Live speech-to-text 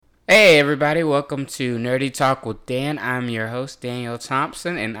Hey everybody, welcome to Nerdy Talk with Dan. I'm your host, Daniel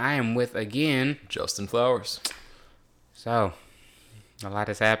Thompson, and I am with again Justin Flowers. So, a lot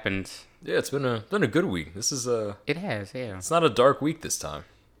has happened. Yeah, it's been a good week. This is It has, yeah. It's not a dark week this time.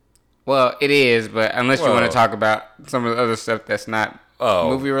 Well, it is, but unless you want to talk about some of the other stuff that's not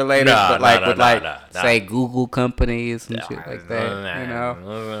movie related, say Google companies and shit like that, you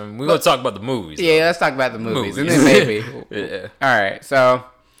know. We're gonna talk about the movies. Yeah, let's talk about the movies. And then maybe. Yeah. All right, so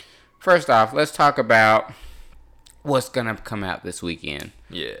first off, let's talk about what's gonna come out this weekend.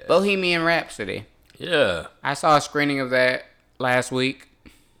 Yeah. Bohemian Rhapsody. Yeah. I saw a screening of that last week.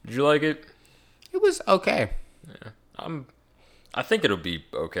 Did you like it? It was okay. Yeah. I think it'll be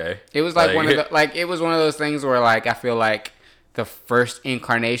okay. It was like it was one of those things where like I feel like the first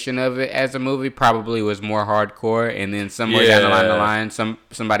incarnation of it as a movie probably was more hardcore, and then somewhere down the line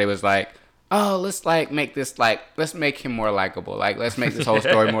somebody was like, oh, let's make him more likable. Like, let's make this whole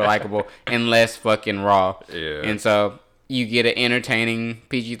story more likable and less fucking raw. Yeah. And so you get an entertaining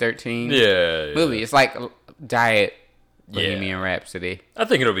PG-13 movie. It's like Diet Bohemian Rhapsody. I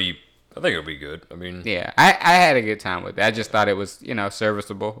think it'll be good. I mean, yeah, I had a good time with it. I just thought it was,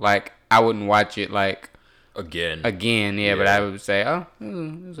 serviceable. Like, I wouldn't watch it like again, but I would say, oh,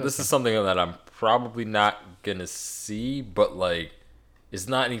 this is something that I'm probably not gonna see, but like, it's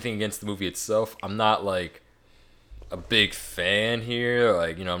not anything against the movie itself. I'm not like a big fan here.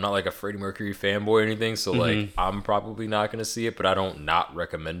 Like, I'm not like a Freddie Mercury fanboy or anything. So like, I'm probably not gonna see it, but I don't not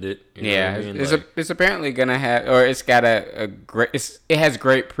recommend it. You know what I mean? It's apparently gonna have, or it's got a great. It has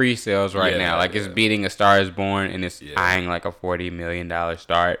great pre-sales right now. Like it's beating A Star Is Born, and it's eyeing like a $40 million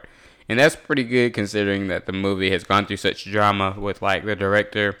start, and that's pretty good considering that the movie has gone through such drama with like the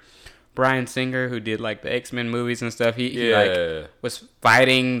director Bryan Singer, who did like the X-Men movies and stuff. He like was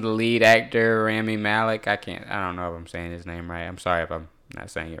fighting the lead actor Rami Malek. I don't know if I'm saying his name right. I'm sorry if I'm not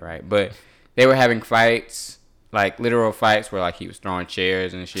saying it right. But they were having fights, like literal fights where like he was throwing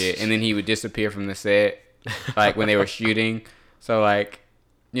chairs and shit, and then he would disappear from the set like when they were shooting. So like,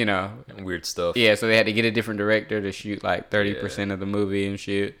 weird stuff. Yeah, so they had to get a different director to shoot like 30% of the movie and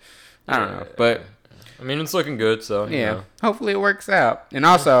shit. I don't know, but I mean, it's looking good, so hopefully it works out. And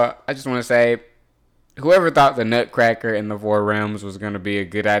also, I just want to say, whoever thought the Nutcracker in the Four Realms was going to be a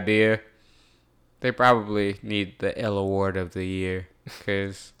good idea, they probably need the L Award of the year,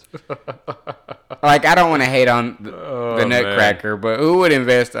 because like, I don't want to hate on the Nutcracker, but who would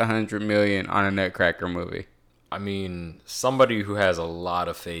invest $100 million on a Nutcracker movie? I mean, somebody who has a lot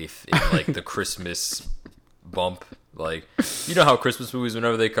of faith in like the Christmas bump. Like, you know how Christmas movies,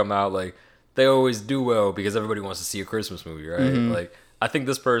 whenever they come out, like, they always do well because everybody wants to see a Christmas movie, right? Mm-hmm. Like, I think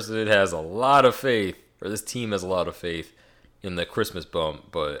this person has a lot of faith, or this team has a lot of faith in the Christmas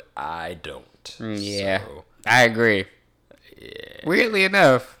bump, but I don't. Yeah, so, I agree. Yeah. Weirdly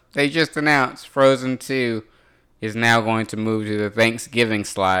enough, they just announced Frozen 2 is now going to move to the Thanksgiving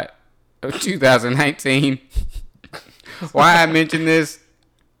slot of 2019. Why I mention this?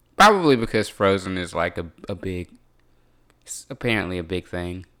 Probably because Frozen is like apparently a big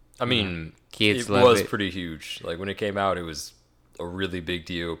thing. I mean, kids it love was it. pretty huge. Like, when it came out, it was a really big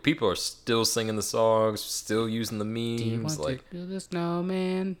deal. People are still singing the songs, still using the memes. Do you want to build a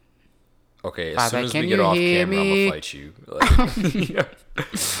snowman? Okay, as Father, soon as can we get you off hear camera, me? I'm gonna fight you. Like,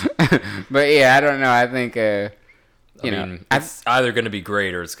 But yeah, I don't know. I think I mean, it's either gonna be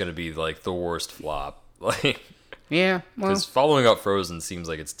great or it's gonna be like the worst flop. Like, yeah, well, because following up Frozen seems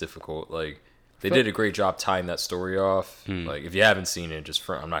like it's difficult. Like, they did a great job tying that story off. Like, if you haven't seen it,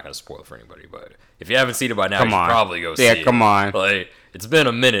 I'm not gonna spoil it for anybody, but if you haven't seen it by now, you should probably go see it. Yeah, come on. Like, it's been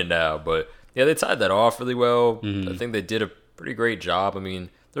a minute now, but yeah, they tied that off really well. I think they did a pretty great job. I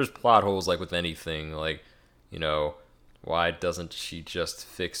mean, there's plot holes like with anything. Like, why doesn't she just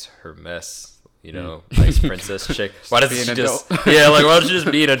fix her mess? Nice princess chick. Why doesn't she just why don't you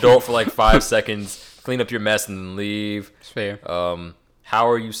just be an adult for like 5 seconds, clean up your mess, and then leave? It's fair. How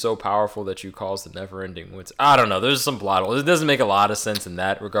are you so powerful that you cause the never-ending winter? I don't know. There's some plot holes. It doesn't make a lot of sense in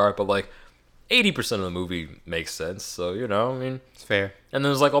that regard, but like 80% of the movie makes sense. So, I mean, it's fair. And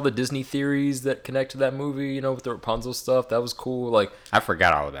there's like all the Disney theories that connect to that movie, with the Rapunzel stuff. That was cool. Like, I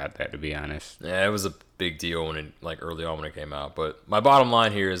forgot all about that, to be honest. Yeah, it was a big deal early on when it came out. But my bottom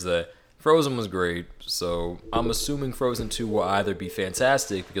line here is that Frozen was great. So I'm assuming Frozen 2 will either be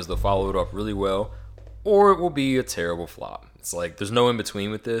fantastic because they'll follow it up really well, or it will be a terrible flop. It's like, there's no in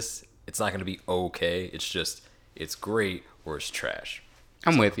between with this. It's not going to be okay. It's just, it's great or it's trash.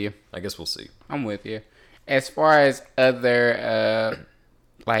 I'm with you. I guess we'll see. I'm with you. As far as other,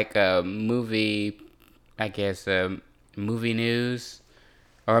 movie, movie news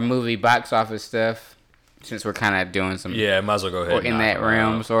or movie box office stuff, since we're kind of doing some. Yeah, might as well go ahead. Or in that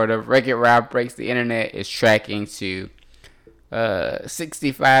realm, sort of. Wreck-It Ralph Breaks the Internet is tracking to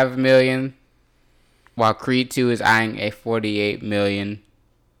 65 million, while Creed 2 is eyeing a $48 million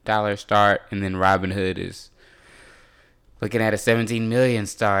start, and then Robin Hood is looking at a 17 million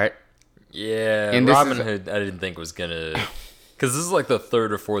start. Yeah, and Robin Hood I didn't think was gonna, because this is like the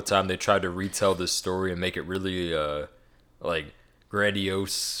third or fourth time they tried to retell this story and make it really like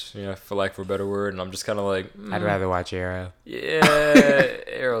grandiose, for lack of a better word, and I'm just kind of like, I'd rather watch Arrow. Yeah,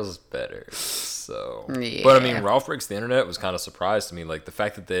 Arrow's better. So, yeah. But I mean, Ralph Breaks the Internet was kind of surprised to me. Like the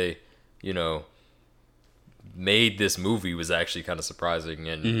fact that they, made this movie was actually kind of surprising,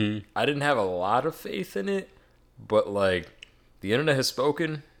 and I didn't have a lot of faith in it, but like the internet has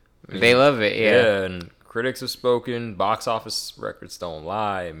spoken. I mean, they love it, yeah, and critics have spoken. Box office records don't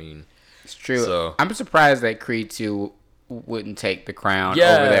lie. I mean, it's true. So I'm surprised that Creed 2 wouldn't take the crown over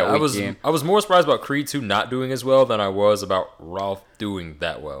that weekend. I was more surprised about Creed 2 not doing as well than I was about Ralph doing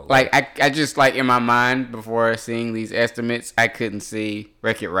that well. Like I just like in my mind before seeing these estimates, I couldn't see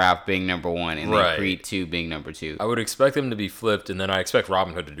Wreck-It Ralph being number 1 and then Creed 2 being number 2. I would expect them to be flipped, and then I expect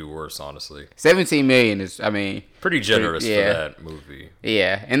Robin Hood to do worse, honestly. 17 million is, I mean, pretty generous for that movie.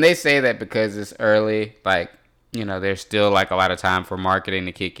 Yeah, and they say that because it's early, like, there's still like a lot of time for marketing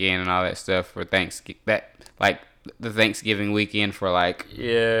to kick in and all that stuff for the Thanksgiving weekend for like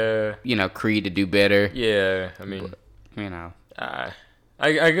Creed to do better. Yeah, I mean, but,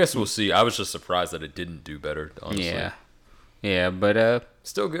 I guess we'll see. I was just surprised that it didn't do better, honestly. Yeah, but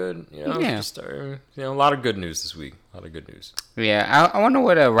still good. Just a lot of good news this week. A lot of good news. Yeah, I wonder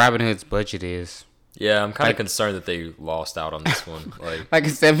what Robin Hood's budget is. Yeah, I'm kind of concerned that they lost out on this one. Like a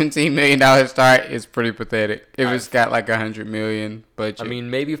 $17 million start is pretty pathetic. If it's got like $100 million budget. I mean,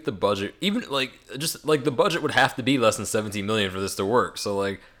 maybe if the budget, even the budget would have to be less than $17 million for this to work.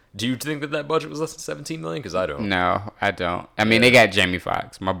 So do you think that budget was less than $17 million? Because I don't. No, I don't. I mean, they got Jamie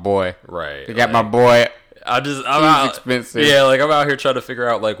Foxx, my boy. Right. They got my boy. I'm out. Expensive. Yeah, I'm out here trying to figure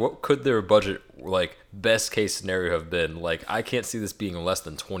out what could their budget best case scenario have been. I can't see this being less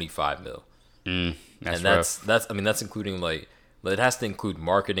than 25 mil. That's including it has to include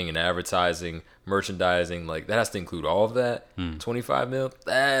marketing and advertising, merchandising, that has to include all of that. 25 mil,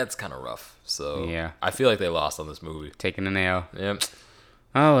 that's kind of rough. So yeah, I feel like they lost on this movie. Taking a nail. Yeah.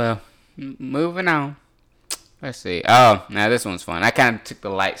 Oh well, moving on. Let's see. Oh, now this one's fun. I kind of took the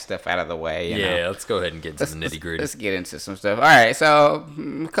light stuff out of the way. Let's go ahead and get into the nitty gritty. Let's get into some stuff. All right, so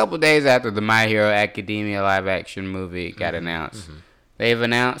a couple days after the My Hero Academia live action movie got announced. They've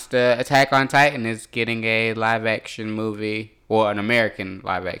announced Attack on Titan is getting a live-action movie, or an American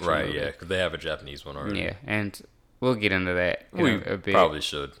live-action movie. Right, yeah, because they have a Japanese one already. Yeah, and we'll get into that. A bit. Probably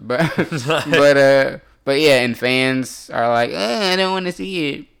should. But yeah, and fans are like, I don't want to see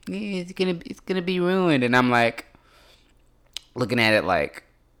it. It's gonna be ruined. And I'm like, looking at it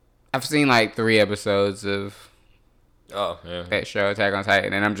I've seen 3 episodes of that show, Attack on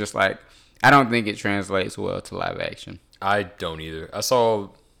Titan, and I'm just like, I don't think it translates well to live action. I don't either. I saw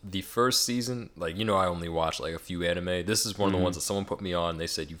the first season. I only watch a few anime. This is one of the ones that someone put me on. They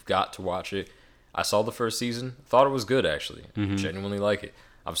said, you've got to watch it. I saw the first season. Thought it was good, actually. Genuinely like it.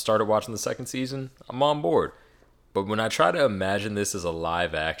 I've started watching the second season. I'm on board. But when I try to imagine this as a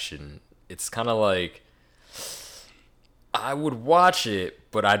live action, it's kind of I would watch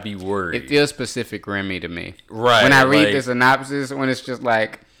it, but I'd be worried. It feels Pacific Rim to me. Right. When I read the synopsis, when it's just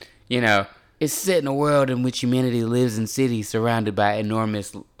it's set in a world in which humanity lives in cities surrounded by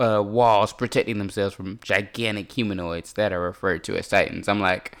enormous walls protecting themselves from gigantic humanoids that are referred to as Titans. I'm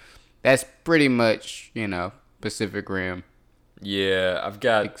like, that's pretty much, Pacific Rim. Yeah, I've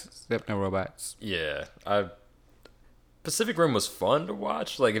got... Except no robots. Yeah, Pacific Rim was fun to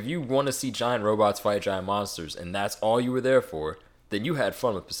watch. If you want to see giant robots fight giant monsters and that's all you were there for, then you had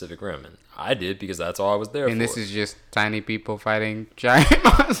fun with Pacific Rim. And I did, because that's all I was there for. And this is just tiny people fighting giant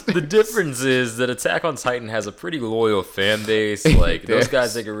monsters. The difference is that Attack on Titan has a pretty loyal fan base. Those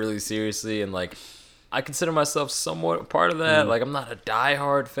guys take it really seriously. And, I consider myself somewhat a part of that. I'm not a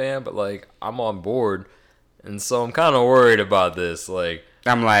diehard fan, but, I'm on board. And so I'm kind of worried about this.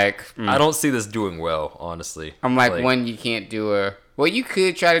 I'm like... I don't see this doing well, honestly. I'm one, you can't do a... Well, you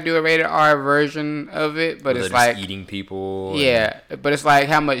could try to do a rated R version of it, but it's just eating people. Yeah, but it's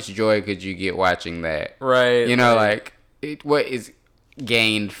how much joy could you get watching that? Right. What is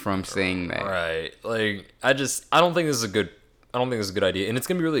gained from seeing that? Right. I don't think this is a good idea, and it's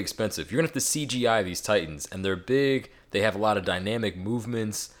gonna be really expensive. You're gonna have to CGI these Titans, and they're big. They have a lot of dynamic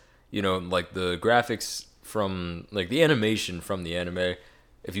movements. The graphics from the animation from the anime.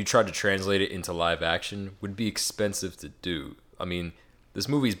 If you tried to translate it into live action, would be expensive to do. I mean, this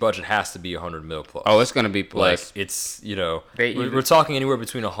movie's budget has to be 100 mil plus. Oh, it's gonna be plus. Like, it's, you know, we're talking anywhere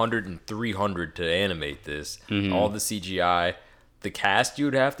between 100 and 300 to animate this. Mm-hmm. All the CGI. The cast you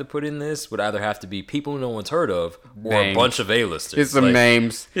would have to put in this would either have to be people no one's heard of or names. A bunch of A-listers. It's some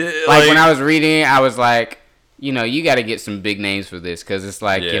names. Like when I was reading it, I was like, you know, you got to get some big names for this because it's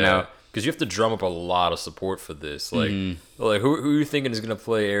like, you know. Because you have to drum up a lot of support for this. Like, like who are you thinking is going to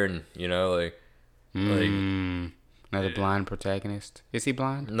play Eren? You know, like another blind protagonist. Is he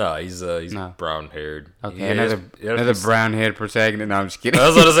blind? No, he's brown haired. Okay, another brown haired protagonist. No, I'm just kidding. I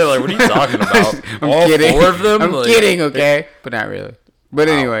was about to say, like, what are you talking about? I'm kidding. 4 of them? I'm kidding, okay, but not really. But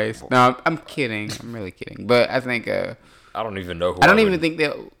anyways, no, I'm kidding. I'm really kidding. But I think I don't even know who. I don't even think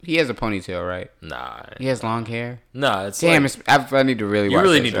that he has a ponytail, right? Nah. He has long hair? Nah, it's damn, like, I need to really watch it. You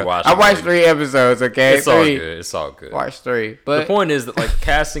really need to watch it. I watched 3 episodes, okay? It's all good. It's all good. Watch 3. But the point is that, like,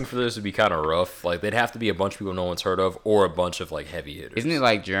 casting for this would be kind of rough. Like, they'd have to be a bunch of people no one's heard of or a bunch of, like, heavy hitters. Isn't it,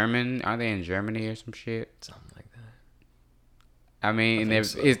 like, German? Aren't they in Germany or some shit? Something like that. I mean,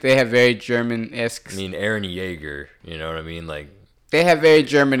 they have very German-esque... I mean, Eren Yeager, you know what I mean? Like... They have very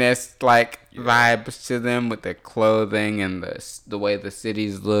German-esque, like, vibes to them with their clothing and the way the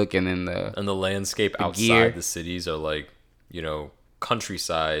cities look and then the landscape outside the cities are, like, you know,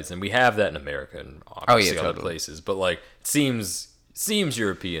 countrysides. And we have that in America and obviously other places. But, like, it seems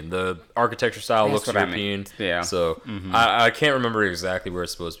European. The architecture style looks European. Yeah. So, I can't remember exactly where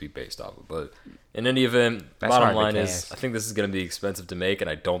it's supposed to be based off of. But in any event, bottom line is, I think this is going to be expensive to make, and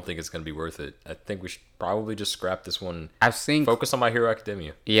I don't think it's going to be worth it. I think we should probably just scrap this one. Focus on My Hero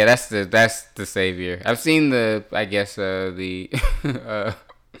Academia. Yeah, that's the savior. I've seen the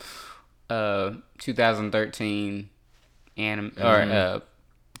 2013 anime or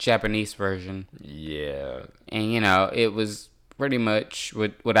Japanese version. Yeah. And you know, it was pretty much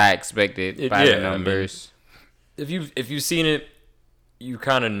what I expected by the numbers. I mean, if you've seen it, you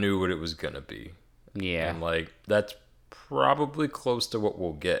kind of knew what it was gonna be. Yeah. And, like, that's probably close to what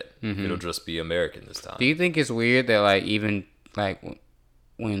we'll get. Mm-hmm. It'll just be American this time. Do you think it's weird that, like, even, like,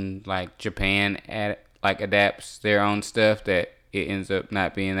 when, like, Japan adapts their own stuff that it ends up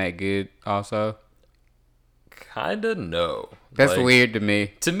not being that good also? Kinda no. That's weird to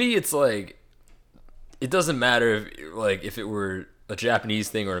me. To me, it's like, it doesn't matter if it were a Japanese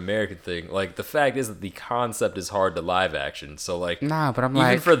thing or an American thing. Like, the fact is that the concept is hard to live action. So, like, nah, but I'm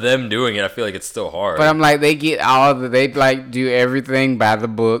even for them doing it, I feel like it's still hard. But I'm like, they get they like do everything by the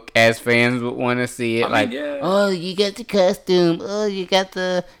book as fans would want to see it. Oh, you got the costume. Oh, you got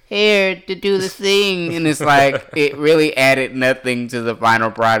the hair to do the thing, and it's like it really added nothing to the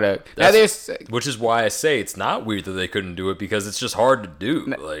final product. Which is why I say it's not weird that they couldn't do it, because it's just hard to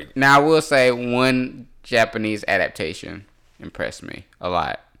do. Now, I will say one Japanese adaptation impressed me a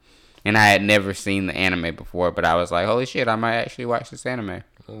lot, and I had never seen the anime before, but I was like, holy shit, I might actually watch this anime.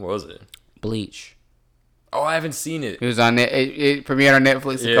 What was it? Bleach. Oh, I haven't seen it. It was on it premiered on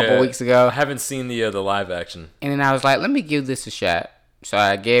Netflix a couple weeks ago. I haven't seen the live action. And then I was like, let me give this a shot. So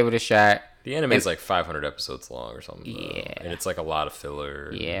I gave it a shot. The anime is like 500 episodes long or something. Yeah. And it's like a lot of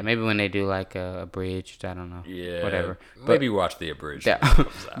filler. Yeah, maybe when they do like a abridged, I don't know. Yeah. Whatever. Maybe watch the abridged. Yeah.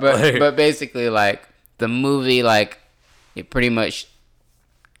 but basically, like, the movie, like, it pretty much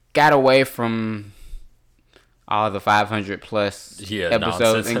got away from all the 500 plus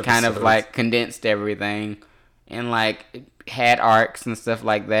episodes and kind of like condensed everything and like it had arcs and stuff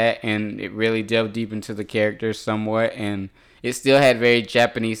like that, and it really delved deep into the characters somewhat, and it still had very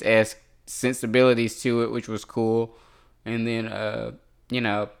Japanese-esque sensibilities to it, which was cool. And then you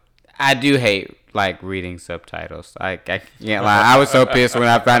know, I do hate like reading subtitles. I can't lie. I was so pissed when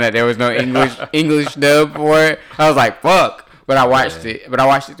I found out there was no English dub for it. I was like, fuck. But I watched it. But I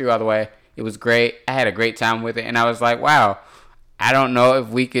watched it through all the way. It was great. I had a great time with it, and I was like, wow. I don't know if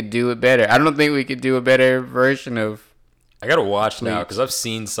we could do it better. I don't think we could do a better version of. I gotta watch Bleach now because I've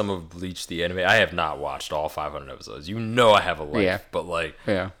seen some of Bleach the anime. I have not watched all 500 episodes. You know, I have a life, but like,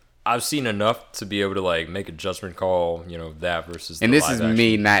 I've seen enough to be able to like make a judgment call. You know, that versus. And this is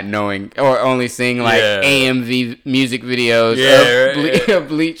me not knowing or only seeing like AMV music videos of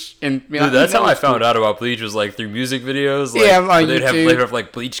Bleach. And dude, that's how I found out about Bleach, was like through music videos. Like, I'm on they'd YouTube. have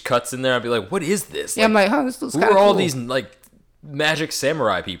like Bleach cuts in there. I'd be like, what is this? Yeah, I'm like, huh, this looks kind of cool. Who are all cool. these like magic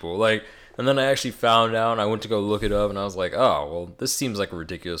samurai people? Like. And then I actually found out, and I went to go look it up, and I was like, oh, well, this seems like a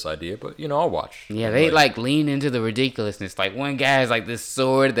ridiculous idea, but, you know, I'll watch. Yeah, they, like lean into the ridiculousness. Like, one guy has, like, this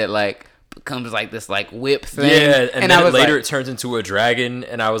sword that, like, becomes like this like whip thing. Yeah, and then later it turns into a dragon,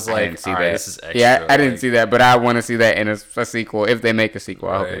 and I was like, I didn't see that. This is extra. Yeah, I didn't see that, but I want to see that in a sequel. If they make a sequel,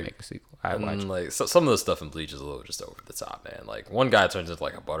 I hope they make a sequel. And like some of the stuff in Bleach is a little just over the top, man. Like one guy turns into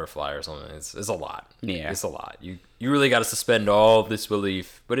like a butterfly or something. It's a lot. Yeah, it's a lot. You really got to suspend all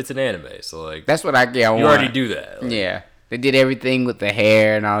disbelief, but it's an anime, so like that's what I want. You already do that. Like, yeah, they did everything with the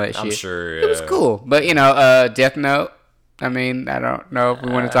hair and all that shit. I'm sure it was cool, but Death Note. I mean, I don't know if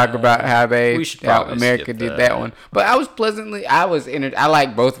we want to talk about how America did that one, but I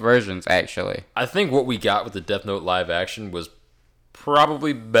like both versions actually. I think what we got with the Death Note live action was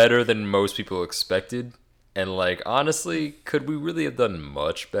probably better than most people expected, and like honestly, could we really have done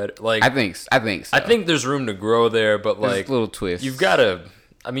much better? Like I think so. I think there's room to grow there, but like little twist. You gotta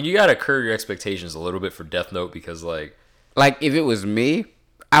curb your expectations a little bit for Death Note, because like if it was me,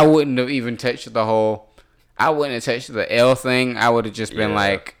 I wouldn't have even touched the whole. I wouldn't have touched the L thing. I would have just been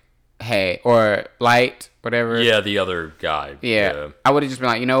like, hey, or Light, whatever. Yeah, the other guy. Yeah. I would have just been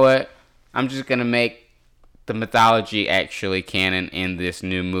like, you know what? I'm just going to make the mythology actually canon in this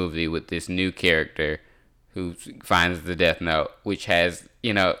new movie with this new character who finds the Death Note, which has,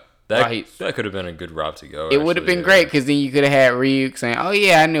 that could have been a good route to go. It would have been great, because then you could have had Ryuk saying, oh,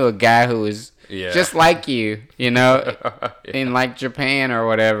 yeah, I knew a guy who was just like you, in like Japan or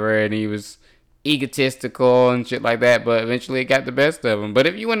whatever, and he was egotistical and shit like that, but eventually it got the best of him. But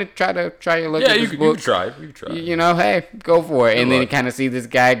if you want to try your luck, you could try. Hey, go for it. And then you kind of see this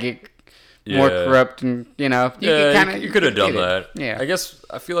guy get more corrupt, and you could have done that. Yeah, I guess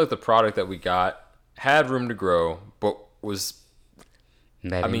I feel like the product that we got had room to grow, but was.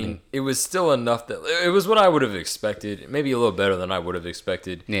 It was still enough that it was what I would have expected, maybe a little better than I would have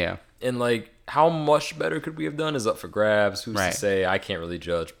expected. Yeah, and like how much better could we have done is up for grabs. Who's to say? I can't really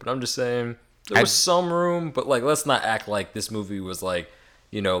judge, but I'm just saying. There was some room, but like let's not act like this movie was like,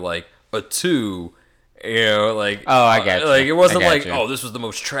 like a 2, like oh, I got you. Like it wasn't like this was the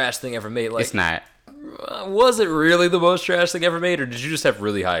most trash thing ever made. Like it's not. Was it really the most trash thing ever made, or did you just have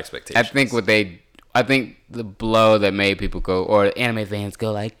really high expectations? I think the blow that made people go, or anime fans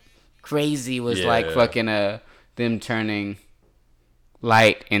go like crazy, was like fucking them turning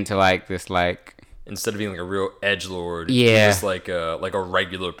Light into like this like. Instead of being like a real edgelord, he's just like a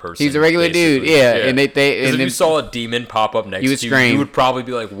regular person. He's a regular dude, yeah. And if you saw a demon pop up next to you, you would probably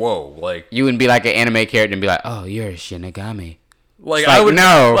be like, "Whoa!" Like you wouldn't be like an anime character and be like, "Oh, you're a Shinigami." Like I would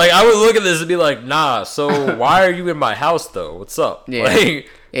I would look at this and be like, "Nah." So why are you in my house though? What's up?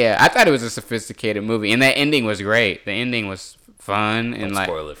 Yeah, I thought it was a sophisticated movie, and that ending was great. The ending was fun and Don't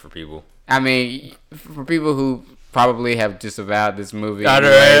spoil it for people. I mean, for people who probably have disavowed this movie,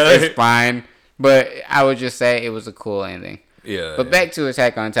 it's fine. But I would just say it was a cool ending. Yeah. But back to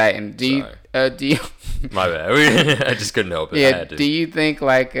Attack on Titan. Do you? My bad. I just couldn't help it. Yeah. Do you think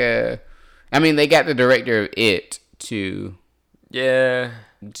they got the director of It to. Yeah.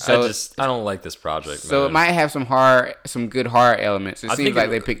 So I don't like this project. So it might have some good horror elements. It seems like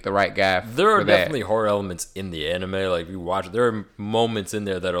they picked the right guy. There are definitely horror elements in the anime. Like if you watch it, there are moments in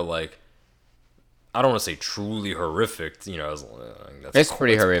there that are like. I don't want to say truly horrific, that's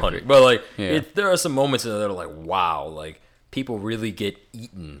pretty horrific. Funny. But like, there are some moments in there that are like, wow, like people really get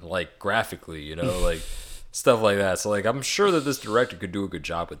eaten, like graphically, like stuff like that. So like, I'm sure that this director could do a good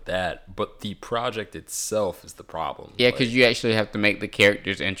job with that, but the project itself is the problem. Yeah, because you actually have to make the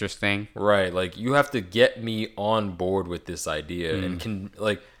characters interesting, right? Like you have to get me on board with this idea, and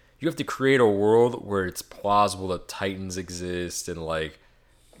you have to create a world where it's plausible that Titans exist, and like.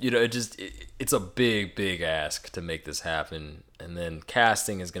 It's a big ask to make this happen, and then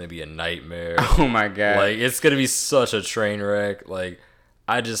casting is gonna be a nightmare. Oh my god! Like it's gonna be such a train wreck. Like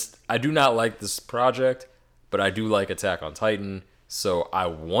I do not like this project, but I do like Attack on Titan, so I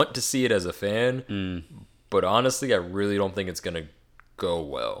want to see it as a fan. But honestly, I really don't think it's gonna go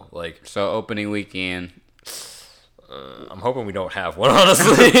well. Like so, opening weekend. I'm hoping we don't have one,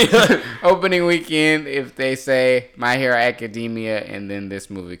 honestly. Opening weekend, if they say My Hero Academia and then this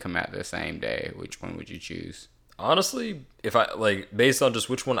movie come out the same day, which one would you choose? Honestly, if I based on just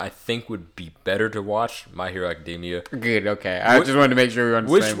which one I think would be better to watch, My Hero Academia. Good, okay. I just wanted to make sure we were on the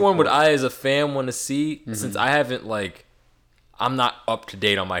same. Which one would I, as a fan, want to see? Since I haven't I'm not up to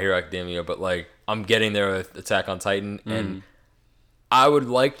date on My Hero Academia, but I'm getting there with Attack on Titan, and I would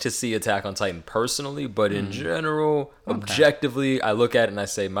like to see Attack on Titan personally, but in general, objectively, I look at it and I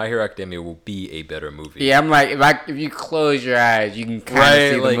say My Hero Academia will be a better movie. Yeah, I'm like, if you close your eyes, you can kind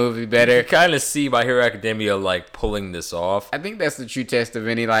of see the movie better. You kind of see My Hero Academia pulling this off. I think that's the true test of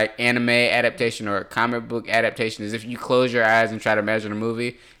any anime adaptation or comic book adaptation is if you close your eyes and try to imagine a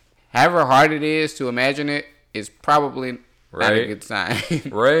movie, however hard it is to imagine it is probably right? Not a good sign.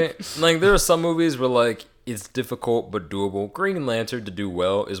 Right? Like, there are some movies where, like, it's difficult but doable. Green Lantern to do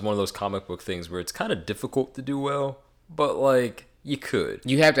well is one of those comic book things where it's kind of difficult to do well, but, like, you could.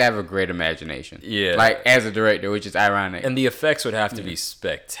 You have to have a great imagination. Yeah. Like, as a director, which is ironic. And the effects would have to be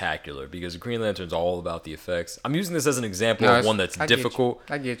spectacular because Green Lantern's all about the effects. I'm using this as an example of one that's difficult.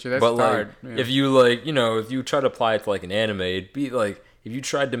 I get you. That's but hard. Like, if you, like, you know, if you try to apply it to, like, an anime, it'd be like, if you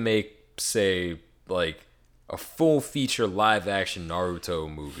tried to make, say, like, a full feature live action Naruto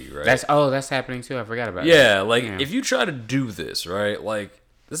movie, right? That's happening too. I forgot about that. Yeah, like, if you try to do this, right, like,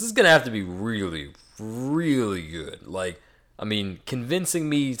 this is gonna have to be really, really good. Like, I mean, convincing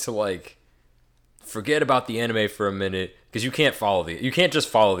me to, like, forget about the anime for a minute, because you can't just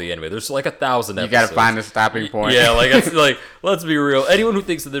follow the anime. There's like 1,000 episodes. You gotta find a stopping point. Yeah, like, it's like, let's be real. Anyone who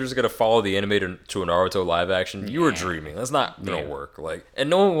thinks that they're just gonna follow the anime to a Naruto live action, you are dreaming. That's not gonna work. Like, and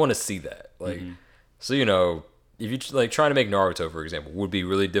no one want to see that. Like, so, you know, if you, like, trying to make Naruto, for example, would be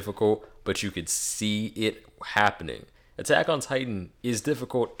really difficult, but you could see it happening. Attack on Titan is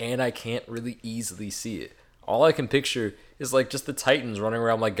difficult, and I can't really easily see it. All I can picture is, like, just the Titans running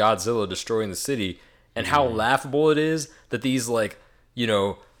around like Godzilla destroying the city, and how laughable it is that these, like, you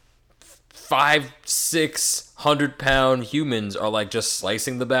know, 500-600-pound humans are, like, just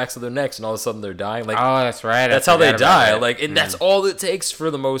slicing the backs of their necks, and all of a sudden they're dying. Like, oh, that's right. That's how they die. Like, and that's all it takes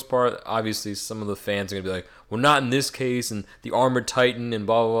for the most part. Obviously, some of the fans are gonna be like, well, not in this case, and the armored Titan and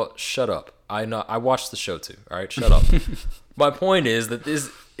blah blah blah. Shut up. I watched the show too. All right, shut up. My point is that this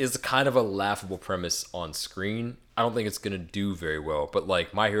is kind of a laughable premise on screen. I don't think it's gonna do very well, but,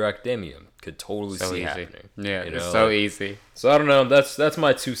 like, My Hero Academia could totally see happening. Yeah, you know? It's so easy. So I don't know. That's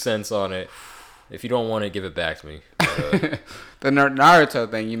my 2 cents on it. If you don't want it, give it back to me. The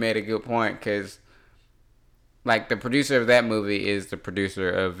Naruto thing, you made a good point, because, like, the producer of that movie is the producer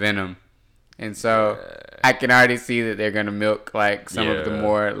of Venom, and so I can already see that they're gonna milk, like, some of the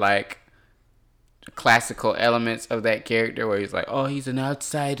more, like, classical elements of that character, where he's like, oh, he's an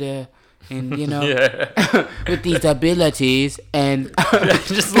outsider, and, you know, with these abilities, and I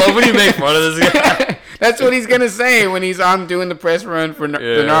just love when you make fun of this guy. That's what he's gonna say when he's on doing the press run for the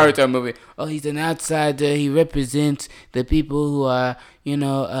Naruto movie. Oh, he's an outsider. He represents the people who are, you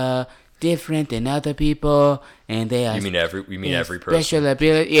know, different than other people, and they are. You mean every person? Special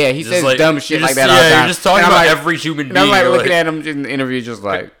ability. Yeah, he says like, dumb shit like that all the time. You're just talking about every human being. And I'm like looking at him in the interview, just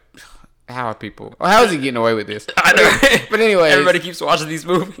like, how are people? Or how is he getting away with this? I know. But anyway, everybody keeps watching these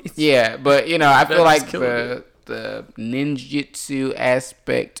movies. Yeah, but, you know, I feel like the ninjutsu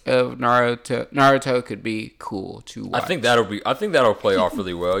aspect of Naruto could be cool to watch. I think that'll play off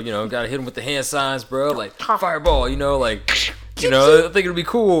really well. You know, gotta hit him with the hand signs, bro. Like, fireball. You know, like, you know, I think it'll be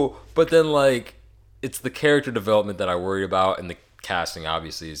cool. But then, like, it's the character development that I worry about, and the casting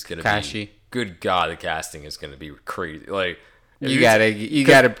obviously is gonna be. Good God, the casting is gonna be crazy. Like, you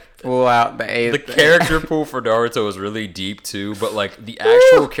gotta pull out the A. The character pool for Naruto is really deep too, but, like, the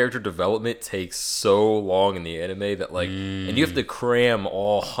actual character development takes so long in the anime that, like, and you have to cram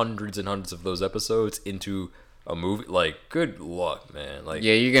all hundreds and hundreds of those episodes into a movie. Like, good luck, man. Like,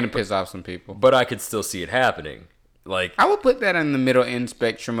 yeah, you're gonna piss off some people. But I could still see it happening. Like, I would put that in the middle end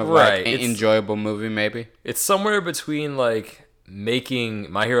spectrum of like an enjoyable movie, maybe. It's somewhere between, like,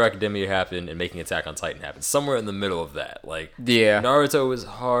 making My Hero Academia happen and making Attack on Titan happen. Somewhere in the middle of that. Like, yeah, Naruto is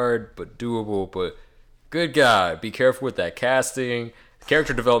hard but doable, but good God, be careful with that casting.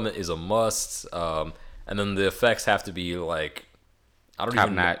 Character development is a must. And then the effects have to be, like, I don't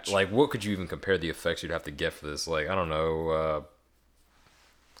even know, like, what could you even compare the effects you'd have to get for this? Like, I don't know,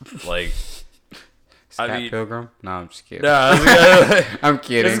 like, Scott Pilgrim? No, I'm just kidding. No, I'm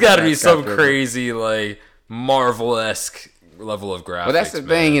kidding. There's got to be some crazy, like, Marvel-esque level of graphics. Well, that's the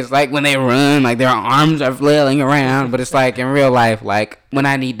thing. Is like when they run, like their arms are flailing around. But it's like in real life, like when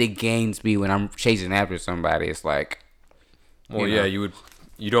I need to gain speed when I'm chasing after somebody, it's like. Well, yeah, you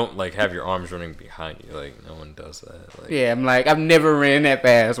don't, like, have your arms running behind you. Like, no one does that. Like, yeah, I'm like, I've never ran that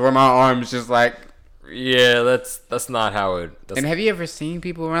fast where my arms just like. Yeah, that's not how it. And have you ever seen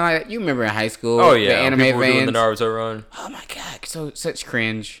people run like that? You remember in high school? Oh yeah, the anime people were doing fans? the Naruto run. Oh my god, such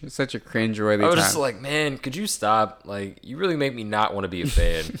cringe, such a cringe-worthy. I was just like, man, could you stop? Like, you really make me not want to be a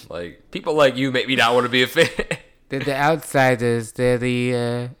fan. Like, people like you make me not want to be a fan. They're the outsiders. They're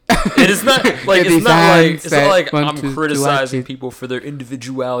the. It is not like it's not like I'm criticizing people for their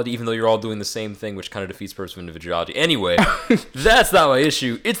individuality, even though you're all doing the same thing, which kind of defeats personal individuality. Anyway, that's not my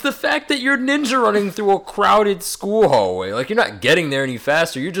issue. It's the fact that you're ninja running through a crowded school hallway. Like, you're not getting there any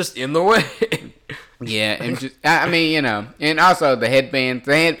faster. You're just in the way. Yeah, and just I mean, you know, and also the headbands.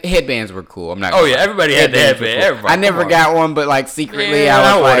 The headbands were cool. I'm not. Oh yeah, everybody had the headband. Cool. Everybody, I never got one, but like secretly, yeah,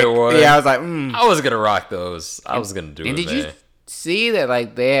 I was like, one. yeah, I was like, I was gonna rock those. I was gonna do it. And did man. you see that?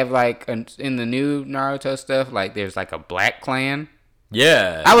 Like they have like in the new Naruto stuff, like there's like a Black Clan.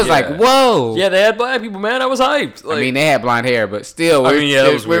 Yeah, I was like, whoa. Yeah, they had black people, man. I was hyped. Like, I mean, they had blonde hair, but still, I mean, yeah,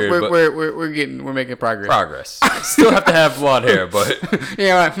 that was weird. We're making progress. Still have to have blonde hair, but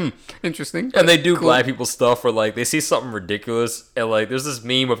yeah, like, interesting. And they do cool. Black people stuff where like they see something ridiculous, and like there's this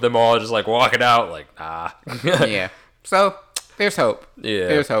meme of them all just like walking out, like yeah. So there's hope. Yeah,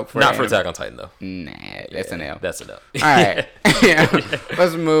 there's hope for not for Attack on Titan though. Nah, that's an L. That's an L. All right,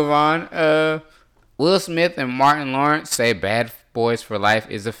 let's move on. Will Smith and Martin Lawrence say Bad Boys for Life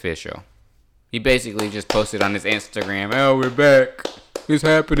is official. He basically just posted on his Instagram, "Oh, we're back. It's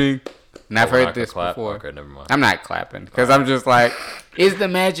happening." And I've heard this before. Okay, never mind. I'm not clapping because I'm just like, is the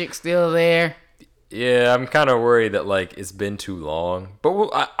magic still there? Yeah, I'm kind of worried that like it's been too long. But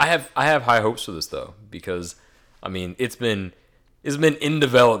I have high hopes for this though, because I mean it's been in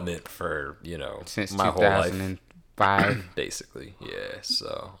development for since my whole life, 2005, basically. Yeah,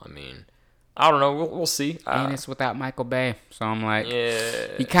 so I mean. I don't know. We'll see. And it's without Michael Bay, so I'm like, yeah,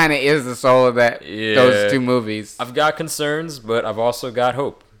 he kind of is the soul of those two movies. I've got concerns, but I've also got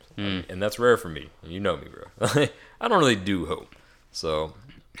hope, and that's rare for me. You know me, bro. I don't really do hope, so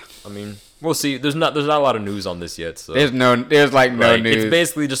I mean, we'll see. There's not a lot of news on this yet. So there's no news. It's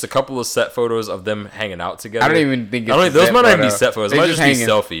basically just a couple of set photos of them hanging out together. I don't even think those might not even be set photos. They might just be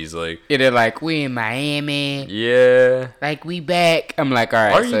selfies. Like they're like, we in Miami. Yeah. Like we back. I'm like, all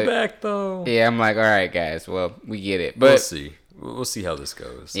right. Are you back though? Yeah, I'm like, all right, guys. Well, we get it, but we'll see. We'll see how this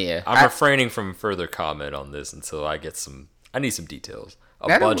goes. Yeah, I'm refraining from further comment on this until I get some. I need some details.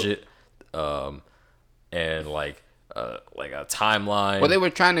 A budget, and like a timeline. Well, they were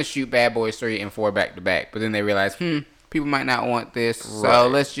trying to shoot Bad Boys 3 and 4 back to back, but then they realized, people might not want this, so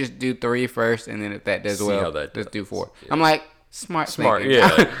let's just do 3 first, and then if that does let's do 4. Yeah. I'm like, smart, thinking.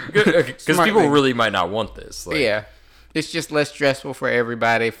 Yeah, because people really might not want this. Like, yeah, it's just less stressful for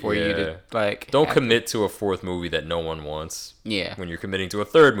everybody for you to like. Don't commit to a 4th movie that no one wants. Yeah, when you're committing to a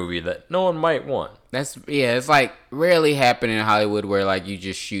 3rd movie that no one might want. It's like rarely happen in Hollywood where like you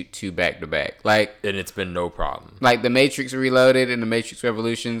just shoot 2 back to back, like, and it's been no problem. Like The Matrix Reloaded and The Matrix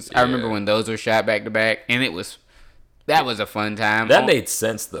Revolutions. I remember when those were shot back to back, and that was a fun time. That made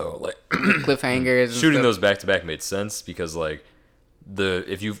sense though, like cliffhangers. Shooting those back to back made sense because like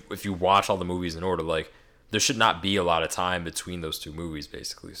if you watch all the movies in order, like there should not be a lot of time between those 2 movies,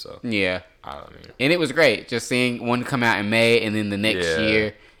 basically. So yeah, I mean, and it was great just seeing one come out in May and then the next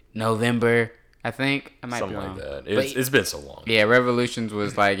year, November. I think I might something be wrong. Like that. It's been so long. Yeah, Revolutions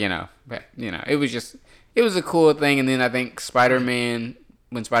was like it was a cool thing, and then I think Spider-Man.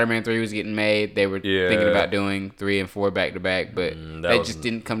 When Spider-Man 3 was getting made, they were thinking about doing 3 and 4 back to back, but that just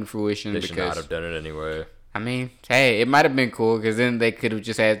didn't come to fruition. They should not have done it anyway. I mean, hey, it might have been cool because then they could have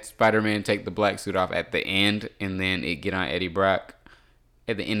just had Spider-Man take the black suit off at the end, and then it get on Eddie Brock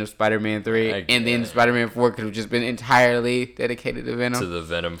at the end of Spider-Man 3, and then Spider-Man 4 could have just been entirely dedicated to Venom. To the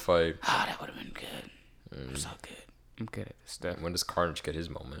Venom fight. Oh, that would have been good. I'm so good. I'm good at this stuff. When does Carnage get his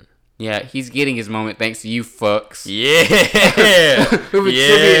moment? Yeah, he's getting his moment thanks to you fucks. Yeah.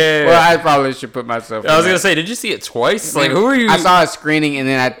 Well, I probably should put myself. I was going to say, did you see it twice? Like, who are you? I saw a screening and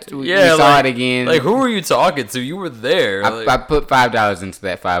then we saw it again. Like, who are you talking to? You were there. I put $5 into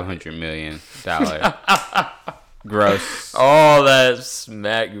that $500 million gross. Oh, that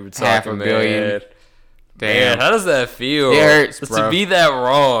smack you were talking, $500 million. Damn. Man, how does that feel? It hurts, bro. To be that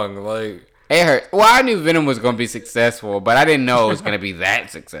wrong, like. It hurt. Well, I knew Venom was going to be successful, but I didn't know it was going to be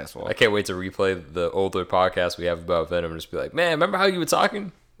that successful. I can't wait to replay the older podcast we have about Venom and just be like, man, remember how you were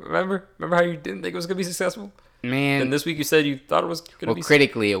talking? Remember how you didn't think it was going to be successful? Man. And this week you said you thought it was going to be successful. Well,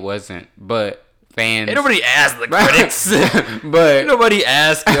 critically it wasn't, but fans. Ain't nobody asked the critics. But ain't nobody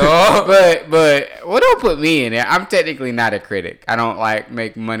asked, y'all. but well, don't put me in it. I'm technically not a critic. I don't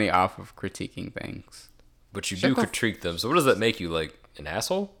make money off of critiquing things. But you do critique them. So what does that make you, like, an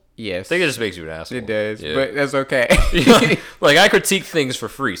asshole? Yes. I think it just makes you an asshole. It does, but that's okay. Like, I critique things for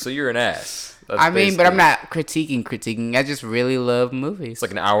free, so you're an ass. That's but I'm not critiquing. I just really love movies. It's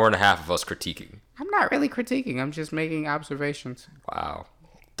like an hour and a half of us critiquing. I'm not really critiquing. I'm just making observations. Wow.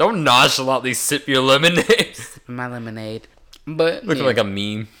 Don't nonchalantly sip your lemonade. My lemonade. But looking like a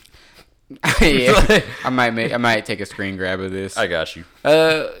meme. Yeah. I might take a screen grab of this. I got you.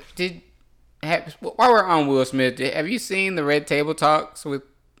 While we're on Will Smith, have you seen the Red Table Talks with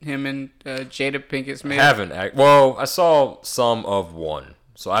him and Jada Pinkett Smith? I haven't. Well, I saw some of one,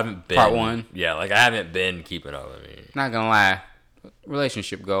 so I haven't been. Part 1? Yeah, like I haven't been keeping up. I mean, not gonna lie,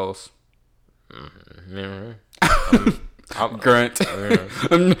 relationship goals. Grunt.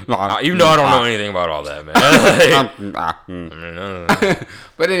 Even though I don't know anything about all that, man.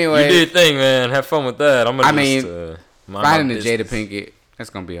 But anyway, you do your thing, man. Have fun with that. finding the Jada Pinkett, that's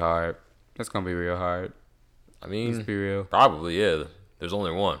gonna be hard. That's gonna be real hard. I mean, let's be real. Probably, yeah. There's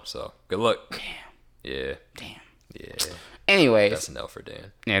only one, so good luck. Damn. Yeah. Yeah. Anyways, that's an L for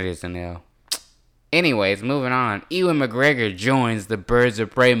Dan. That is an L. Anyways, moving on. Ewan McGregor joins the Birds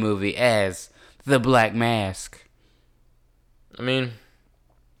of Prey movie as the Black Mask. I mean,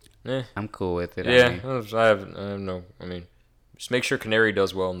 I'm cool with it. Yeah, I have no. I mean, just make sure Canary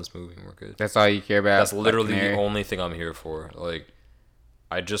does well in this movie, and we're good. That's all you care about. That's literally the only thing I'm here for. Like,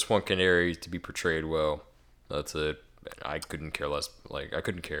 I just want Canary to be portrayed well. That's it. I couldn't care less. Like, I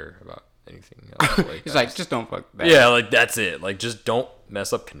couldn't care about anything else. Like, he's like, just don't fuck that. Yeah, like that's it. Like, just don't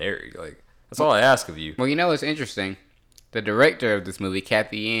mess up Canary. Like, that's all I ask of you. Well, you know what's interesting? The director of this movie,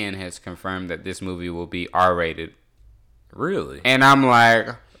 Kathy Ann, has confirmed that this movie will be R-rated. Really? And I'm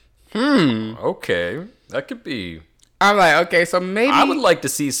like, okay, that could be. I'm like, okay, so maybe I would like to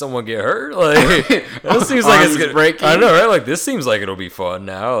see someone get hurt. Like, that seems like it's gonna break. I know, right? Like, this seems like it'll be fun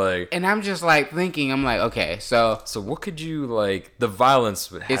now. Like, and I'm just like thinking, I'm like, okay, so what could you like? The violence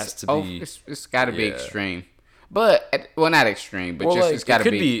has to be. It's got to be extreme, but not extreme, but just like, it's got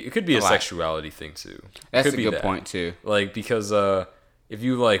to be. It could be a sexuality thing too. That's a good point too. Like, because if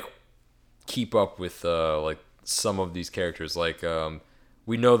you like keep up with like some of these characters, like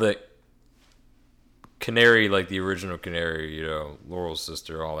we know that Canary, like the original Canary, you know, Laurel's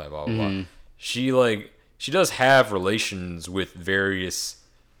sister, all that, blah blah blah. She does have relations with various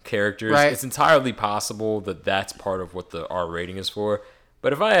characters. Right. It's entirely possible that that's part of what the R rating is for.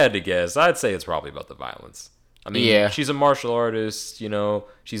 But if I had to guess, I'd say it's probably about the violence. I mean, she's a martial artist, you know,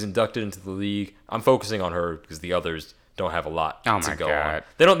 she's inducted into the league. I'm focusing on her because the others don't have a lot to go on.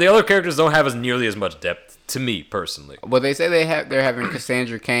 The other characters don't have nearly as much depth to me personally. Well, they say they're having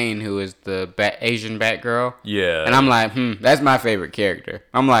Cassandra Cain, who is the Asian Batgirl. Yeah. And I'm like, that's my favorite character.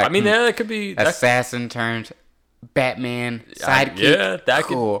 I'm like, I mean, that could be assassin turned Batman sidekick. Yeah,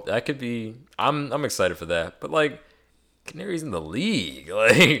 cool. That could be. I'm excited for that. But like, Canary's in the league.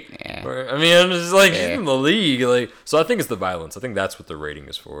 Like, I mean, I'm just like, she's in the league. Like, so I think it's the violence. I think that's what the rating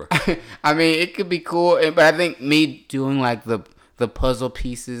is for. I mean, it could be cool, but I think me doing like the puzzle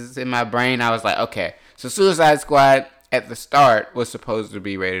pieces in my brain, I was like, okay, so Suicide Squad at the start was supposed to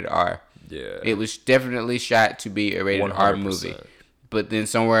be rated R. Yeah. It was definitely shot to be a rated 100%. R movie. But then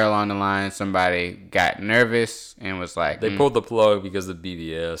somewhere along the line, somebody got nervous and was like... They pulled the plug because of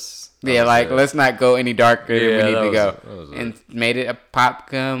BVS. Yeah, like, let's not go any darker than we need to go. And made it a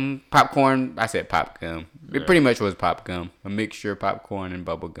popcorn. I said pop gum. It pretty much was pop gum. A mixture of popcorn and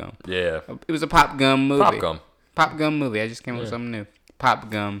bubble gum. Yeah. It was a pop gum movie. Pop gum movie. I just came up with something new.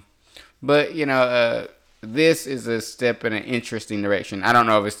 Pop gum. But, you know, this is a step in an interesting direction. I don't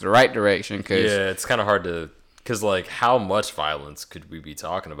know if it's the right direction. It's kind of hard to... Because, like, how much violence could we be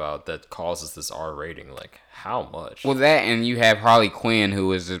talking about that causes this R rating? Like, how much? Well, that, and you have Harley Quinn,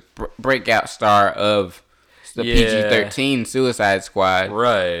 who is a breakout star of the PG-13 Suicide Squad.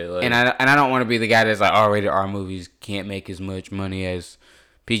 Right. Like, and I don't want to be the guy that's like, R-rated R movies can't make as much money as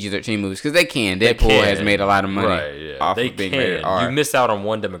PG-13 movies. Because they can. Deadpool has made a lot of money off of being rated R. You miss out on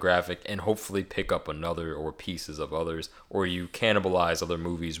one demographic and hopefully pick up another or pieces of others. Or you cannibalize other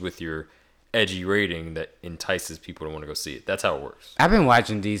movies with your... edgy rating that entices people to want to go see it. That's how it works. I've been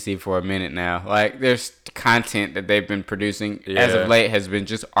watching DC for a minute now. Like, there's content that they've been producing as of late has been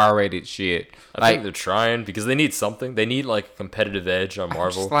just R-rated shit. I think they're trying because they need something. They need like a competitive edge on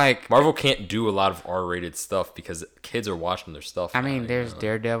Marvel. Marvel can't do a lot of R-rated stuff because kids are watching their stuff. I mean, there's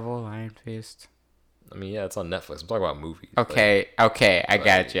Daredevil, Iron Fist. I mean, yeah, it's on Netflix. I'm talking about movies. Okay, I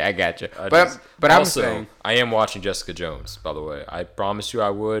got you. But I'm saying, I am watching Jessica Jones. By the way, I promised you I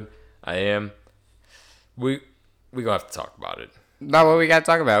would. I am. We gonna have to talk about it. No, what we gotta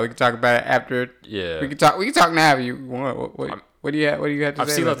talk about? We can talk about it after. Yeah. We can talk now if you want. What do you have to say? I've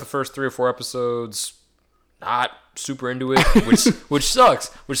seen like the first 3 or 4 episodes. Not super into it, which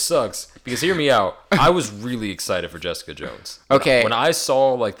sucks. Because hear me out. I was really excited for Jessica Jones. Okay. When I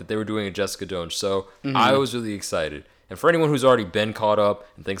saw like that they were doing a Jessica Jones show, I was really excited. And for anyone who's already been caught up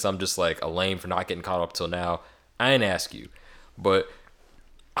and thinks I'm just like a lame for not getting caught up till now, I didn't ask you, but.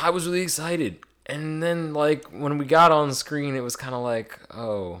 I was really excited. And then, like, when we got on screen, it was kind of like,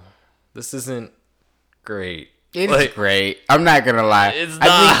 oh, this isn't great. It's great. I'm not going to lie. It's not.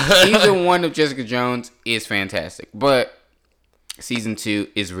 I think season 1 of Jessica Jones is fantastic. But season 2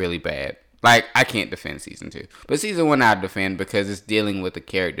 is really bad. Like, I can't defend season 2. But season 1 I'll defend because it's dealing with a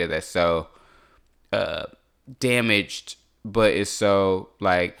character that's so damaged, but is so,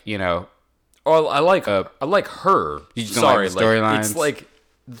 like, you know, Oh, I like her. You just don't like the storylines? It's like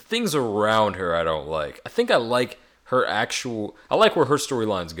the things around her I don't like. I think I like her actual. I like where her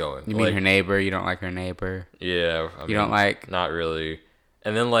storyline's going. You mean her neighbor? You don't like her neighbor? Yeah. You don't like? Not really.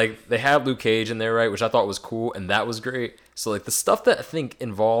 And then like they have Luke Cage in there, right? Which I thought was cool, and that was great. So like the stuff that I think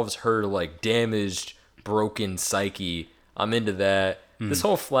involves her like damaged, broken psyche, I'm into that. This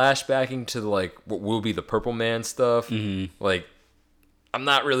whole flashbacking to like what will be the Purple Man stuff, like I'm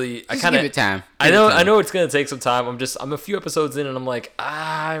not really. Just give it time. I know it's gonna take some time. I'm a few episodes in, and I'm like,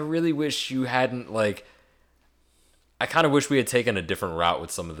 I really wish you hadn't like. I kind of wish we had taken a different route with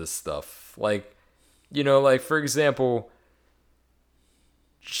some of this stuff. Like, you know, like for example,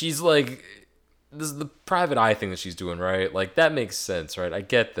 she's like, this is the private eye thing that she's doing, right? Like that makes sense, right? I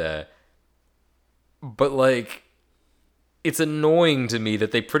get that, but like. It's annoying to me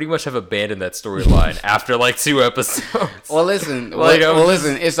that they pretty much have abandoned that storyline after like 2 episodes. Well, listen,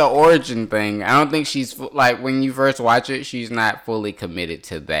 listen. It's an origin thing. I don't think she's like when you first watch it, she's not fully committed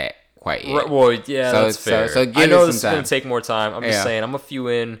to that quite yet. Right, well, yeah, that's fair. So give I know this is gonna take more time. I'm just saying, I'm a few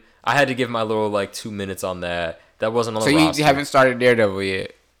in. I had to give my little like 2 minutes on that. That wasn't on the roster. So you haven't started Daredevil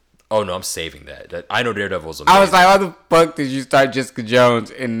yet? Oh no, I'm saving that. I know Daredevil's amazing. I was like, why the fuck did you start Jessica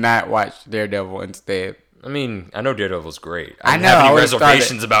Jones and not watch Daredevil instead? I mean, I know Daredevil's great. I didn't know. have any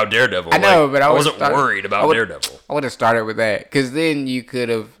reservations about Daredevil. I know, but I wasn't worried about Daredevil. I would have started with that because then you could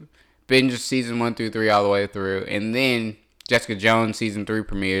have binged season 1 through 3 all the way through, and then Jessica Jones season 3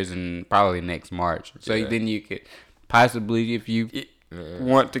 premieres in probably next March. So then you could possibly, if you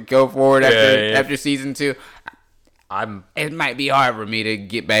want to go forward after season 2, it might be hard for me to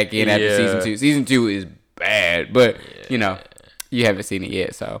get back in after season 2. Season 2 is bad, but you know, you haven't seen it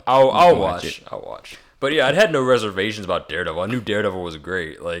yet, so I'll watch. I'll watch. But yeah, I'd had no reservations about Daredevil. I knew Daredevil was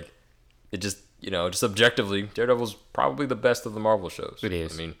great. Like, it just, you know, just objectively, Daredevil's probably the best of the Marvel shows. It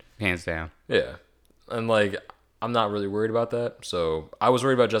is. I mean, hands down. Yeah. And, like, I'm not really worried about that. So, I was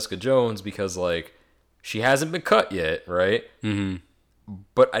worried about Jessica Jones because, like, she hasn't been cut yet, right? Mm-hmm.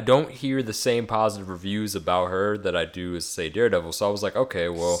 But I don't hear the same positive reviews about her that I do as, say, Daredevil. So I was like, okay,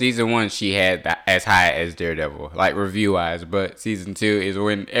 well. Season 1, she had as high as Daredevil, like review-wise. But season 2 is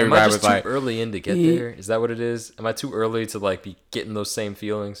when everybody was like. Am I just too early in to get there? Is that what it is? Am I too early to, like, be getting those same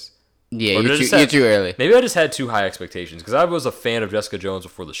feelings? Yeah, you're too early. Maybe I just had too high expectations because I was a fan of Jessica Jones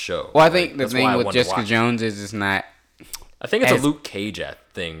before the show. Well, I think the thing with Jessica Jones is it's not. I think it's a Luke Cage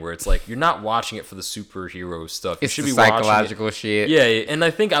thing where it's like you're not watching it for the superhero stuff. You should be psychological watching shit. Yeah, and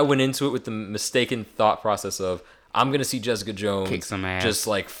I think I went into it with the mistaken thought process of I'm gonna see Jessica Jones kick some ass, just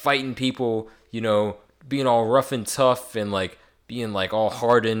like fighting people, you know, being all rough and tough and like being like all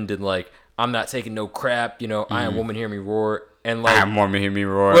hardened and like I'm not taking no crap, you know. I am woman, hear me roar. And like, I'm woman, hear me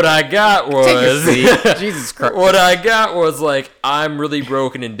roar. What I got was Jesus Christ. What I got was like I'm really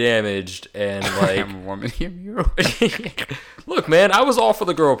broken and damaged, and like I'm a woman, hear me roar. Look, man, I was all for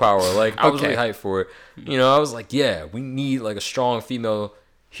the girl power. Like I was really hyped for it. You know, I was like, yeah, we need like a strong female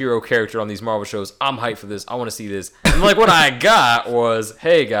hero character on these Marvel shows. I'm hyped for this. I want to see this. And like what I got was,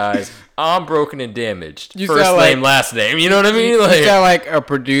 hey guys, I'm broken and damaged. First name, last name. You know what I mean? Like, you sound like a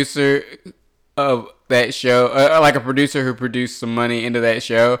producer of that show, like a producer who produced some money into that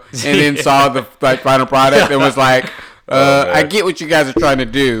show and then saw the like final product and was like, I get what you guys are trying to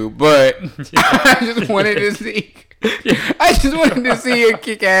do, but I just wanted to see. I just wanted to see her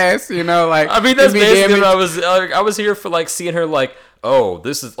kick ass, you know, like. I mean, that's basically what I was here for, like seeing her, like, oh,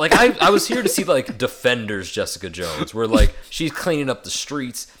 this is like I was here to see like Defenders Jessica Jones, where like she's cleaning up the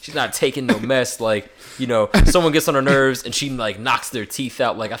streets, she's not taking no mess, like you know, someone gets on her nerves and she like knocks their teeth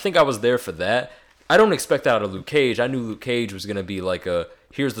out. Like I think I was there for that. I don't expect that out of Luke Cage. I knew Luke Cage was gonna be like a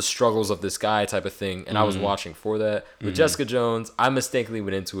here's the struggles of this guy type of thing, and I was watching for that. With Jessica Jones, I mistakenly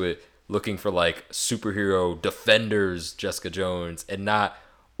went into it looking for like superhero Defenders Jessica Jones and not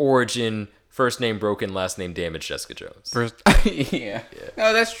origin first name broken last name damaged Jessica Jones. Yeah.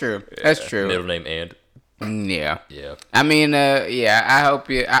 No, that's true. Yeah. That's true. Middle name and. Yeah. Yeah. I mean, yeah. I hope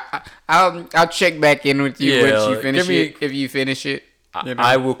you. I'll check back in with you once you finish it. If you finish it. You know?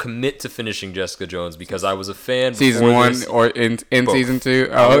 I will commit to finishing Jessica Jones because I was a fan season 1 or in season 2.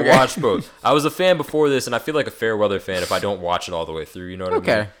 Oh, okay. I watched both. I was a fan before this, and I feel like a fair weather fan if I don't watch it all the way through. You know what I mean?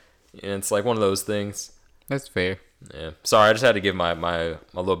 Okay. And it's like one of those things. That's fair. Yeah. Sorry, I just had to give my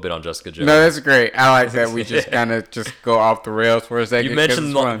little bit on Jessica Jones. No, that's great. I like that we just kind of just go off the rails for a second. You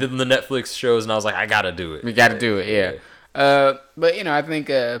mentioned the Netflix shows, and I was like, I gotta do it. We gotta do it. Yeah. But you know, I think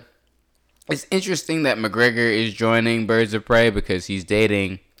it's interesting that McGregor is joining Birds of Prey because he's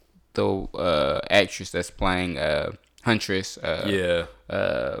dating the actress that's playing Huntress.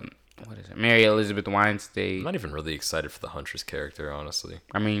 what is it? Mary Elizabeth Weinstein. I'm not even really excited for the Huntress character, honestly.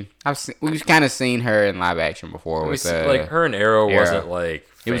 I mean, we've kind of seen her in live action before. With like her and Arrow wasn't like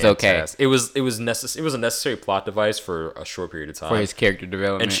fantastic. It was okay. It was It was a necessary plot device for a short period of time for his character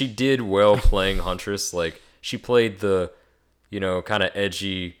development, and she did well playing Huntress. Like she played the, kind of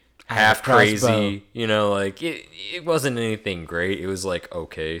edgy, half crazy. Like it wasn't anything great. It was like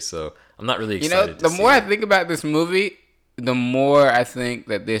okay. So I'm not really excited. The more I think about this movie, the more I think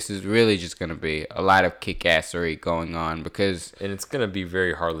that this is really just going to be a lot of kick-assery going on and it's going to be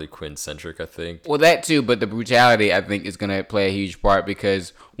very Harley Quinn centric, I think. Well, that too, but the brutality I think is going to play a huge part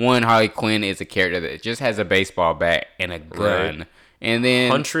because one, Harley Quinn is a character that just has a baseball bat and a gun. Right. And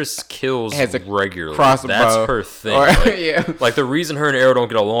then Huntress kills regularly. Crossbow. That's her thing. Like the reason her and Arrow don't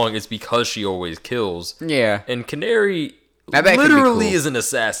get along is because she always kills. Yeah. And Canary literally is an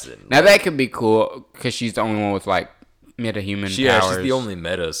assassin. Now that could be cool because she's the only one with like meta-human powers. Yeah, she's the only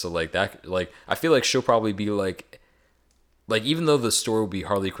meta, so like that, like I feel like she'll probably be like even though the story will be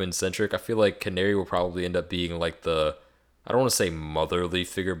Harley Quinn centric, I feel like Canary will probably end up being like the, I don't want to say motherly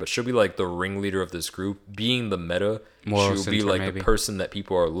figure, but she'll be like the ringleader of this group, being the meta. She'll be like the person that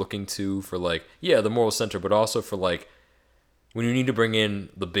people are looking to for like, the moral center, but also for like when you need to bring in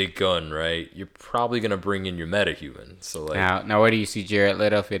the big gun, right? You're probably gonna bring in your metahuman. So like now, where do you see Jared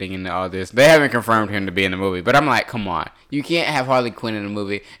Leto fitting into all this? They haven't confirmed him to be in the movie, but I'm like, come on, you can't have Harley Quinn in the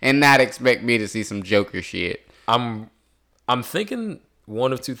movie and not expect me to see some Joker shit. I'm thinking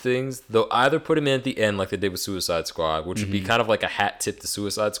one of two things. They'll either put him in at the end like they did with Suicide Squad, which would be kind of like a hat tip to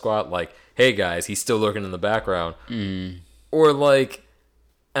Suicide Squad, like, hey guys, he's still lurking in the background, or like.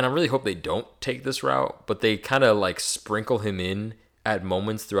 And I really hope they don't take this route, but they kind of like sprinkle him in at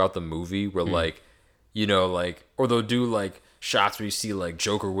moments throughout the movie where like, or they'll do like shots where you see like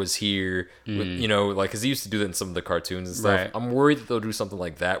Joker was here, with, like, cause he used to do that in some of the cartoons and stuff. Right. I'm worried that they'll do something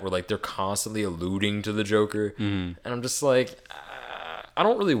like that where like they're constantly alluding to the Joker. And I'm just like, I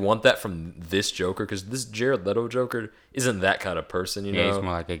don't really want that from this Joker because this Jared Leto Joker isn't that kind of person, Yeah, he's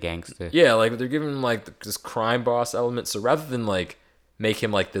more like a gangster. Yeah, like they're giving him like this crime boss element. So rather than like, make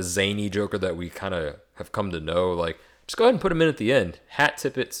him like the zany Joker that we kind of have come to know. Like, just go ahead and put him in at the end. Hat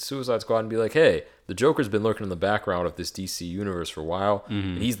tip it to Suicide Squad and be like, hey, the Joker's been lurking in the background of this DC universe for a while.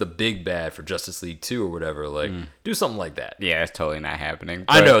 And he's the big bad for Justice League 2 or whatever. Like, do something like that. Yeah, it's totally not happening.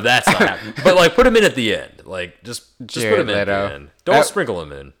 I know that's not happening. But like, put him in at the end. Like, just put him in at the end. Don't sprinkle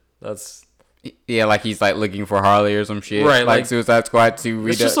him in. That's... Yeah, like he's like looking for Harley or some shit. Right. Like Suicide Squad 2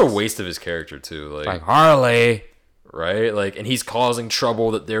 Redux. It's just a waste of his character, too. Like Harley... Right, like, and he's causing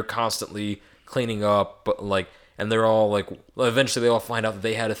trouble that they're constantly cleaning up, but like, and they're all like, eventually they all find out that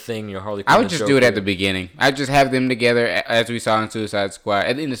they had a thing. Harley Quinn. I would just do it at the beginning. I'd just have them together, as we saw in Suicide Squad.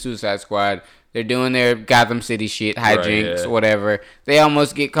 At the end of Suicide Squad, they're doing their Gotham City shit, hijinks, whatever. They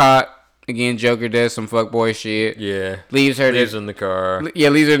almost get caught. Again, Joker does some fuckboy shit. Yeah, leaves her in the car. Yeah,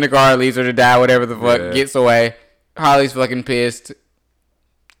 leaves her in the car, leaves her to die, whatever the fuck. Gets away. Harley's fucking pissed.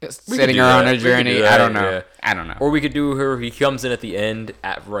 Setting her on a journey. I don't know. I don't know. Or we could do her. He comes in at the end,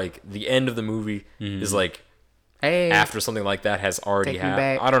 at like the end of the movie is like, hey, after something like that has already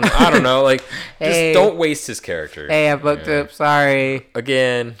happened. I don't know. I don't know. Like, just don't waste his character. Hey, I fucked up. Sorry.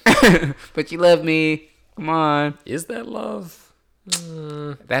 Again. But you love me. Come on. Is that love?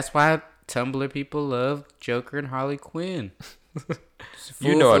 That's why Tumblr people love Joker and Harley Quinn. I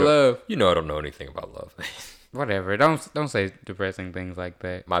don't know anything about love. Whatever. Don't say depressing things like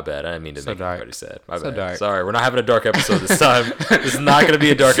that. My bad. I didn't mean to make everybody sad. My bad. Dark. Sorry, we're not having a dark episode this time. This is not going to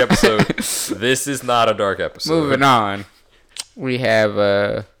be a dark episode. This is not a dark episode. Moving on. We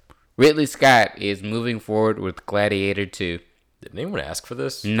have Ridley Scott is moving forward with Gladiator 2. Did anyone ask for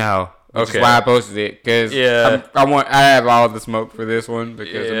this? No. Which is why I posted it. Because I have all the smoke for this one.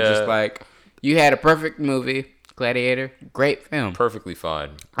 Because I'm just like, you had a perfect movie. Gladiator, great film. Perfectly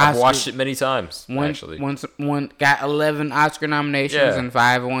fine. I've watched it many times, actually. One got 11 Oscar nominations and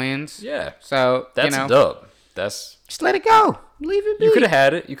 5 wins. Yeah. So, that's a dub. Just let it go. Leave it be. You could have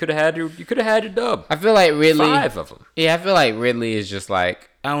had it. You could have had your dub. I feel like Ridley... 5 of them. Yeah, I feel like Ridley is just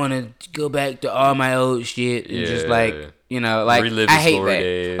like, I want to go back to all my old shit and just like, like, relive I hate glory that.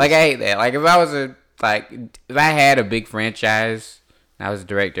 days. Like, I hate that. Like, if I had a big franchise, I was a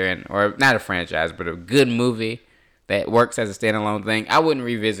director, or not a franchise, but a good movie that works as a standalone thing, I wouldn't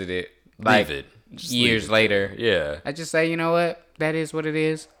revisit it. Like, years later. Yeah. I just say, you know what? That is what it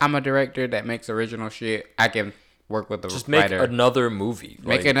is. I'm a director that makes original shit. I can work with the just writer. Make another movie.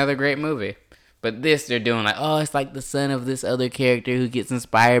 Make another great movie. But this, they're doing like, oh, it's like the son of this other character who gets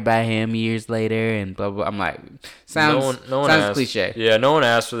inspired by him years later, and blah blah. I'm like, sounds cliche. Yeah, no one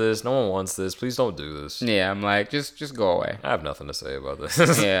asked for this. No one wants this. Please don't do this. Yeah, I'm like, just go away. I have nothing to say about this.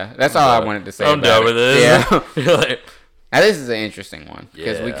 Yeah, that's all I wanted to say. I'm done with this. Yeah. Like, now this is an interesting one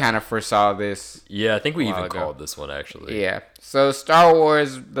because we kind of foresaw this. Yeah, I think we even called this one actually. Yeah. So Star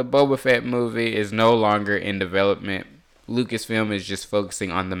Wars, the Boba Fett movie, is no longer in development. Lucasfilm is just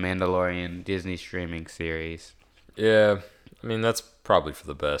focusing on the Mandalorian Disney streaming series. Yeah, I mean that's probably for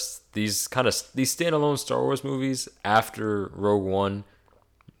the best. These standalone Star Wars movies after Rogue One,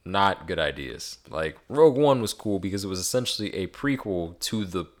 not good ideas. Like Rogue One was cool because it was essentially a prequel to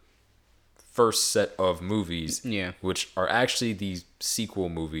the first set of movies, which are actually the sequel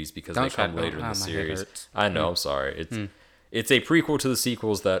movies because they come later in the series. I know, I'm sorry. It's a prequel to the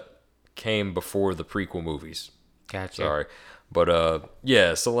sequels that came before the prequel movies. Gotcha. Sorry. But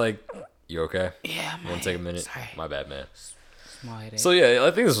yeah, so like, you okay? Yeah, man. Want to take a minute? Sorry. My bad, man. Small headache. So yeah,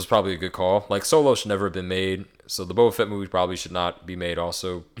 I think this was probably a good call. Like Solo should never have been made. So the Boba Fett movie probably should not be made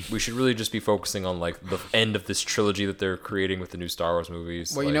also. We should really just be focusing on like the end of this trilogy that they're creating with the new Star Wars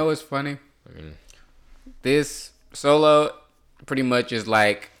movies. Well, you know what's funny? I mean, this Solo pretty much is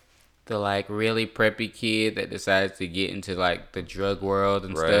like the like really preppy kid that decides to get into like the drug world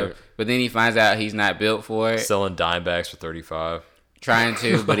and stuff, but then he finds out he's not built for it. Selling dime bags for $35. Trying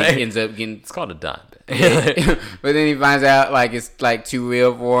to, but he ends up getting. It's called a dime bag. But then he finds out like it's like too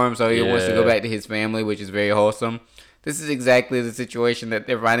real for him, so he wants to go back to his family, which is very wholesome. This is exactly the situation that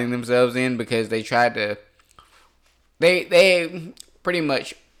they're finding themselves in because they tried to. They pretty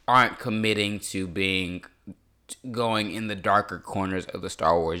much aren't committing to going in the darker corners of the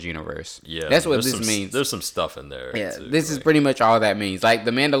Star Wars universe. Yeah, that's what this means. There's some stuff in there. Yeah, this is pretty much all that means. Like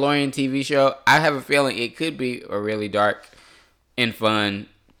the Mandalorian TV show, I have a feeling it could be a really dark and fun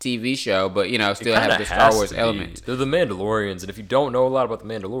TV show, but still have the Star Wars element. They're the Mandalorians, and if you don't know a lot about the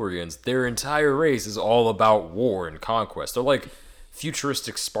Mandalorians, their entire race is all about war and conquest. They're like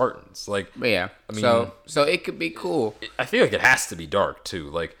futuristic Spartans. Like, yeah, I mean, so it could be cool. I feel like it has to be dark too.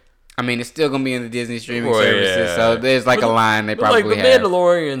 Like, I mean, it's still gonna be in the Disney streaming services, so there's like a line they probably have. Like the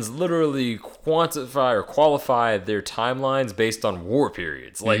Mandalorians literally quantify or qualify their timelines based on war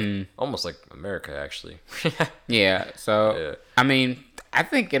periods, like almost like America actually. Yeah. So I mean, I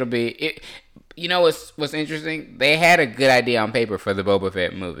think it'll be it. You know what's interesting? They had a good idea on paper for the Boba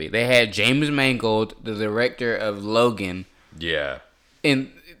Fett movie. They had James Mangold, the director of Logan,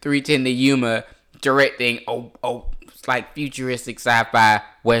 in 3:10 to Yuma, directing like futuristic sci-fi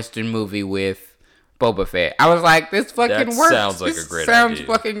Western movie with Boba Fett. I was like, this fucking works. Sounds like a great idea. Sounds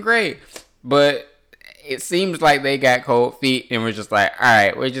fucking great. But it seems like they got cold feet and we're just like, all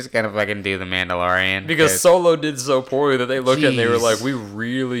right, we're just gonna fucking do the Mandalorian. Because Solo did so poorly that they looked at and they were like, we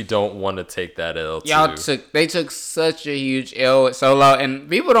really don't want to take that L too. They took such a huge L with Solo, and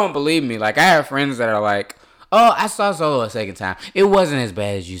people don't believe me. Like I have friends that are like, oh, I saw Solo a second time. It wasn't as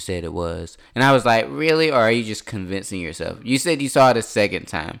bad as you said it was. And I was like, really? Or are you just convincing yourself? You said you saw it a second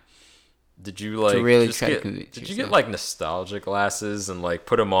time. Did you like really did you get like nostalgia glasses and like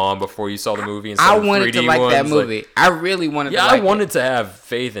put them on before you saw the movie? I wanted to like that movie. Like, I really wanted to like it. Yeah, I wanted to have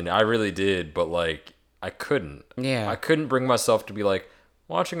faith in it. I really did. But like, I couldn't. Yeah. I couldn't bring myself to be like,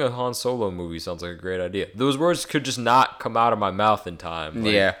 watching a Han Solo movie sounds like a great idea. Those words could just not come out of my mouth in time.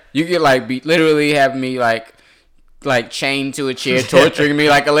 Like, yeah. You could like literally have me like chained to a chair, torturing me,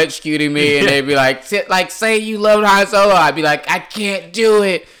 like electrocuting me, and they'd be like, say you love Han Solo. I'd be like, I can't do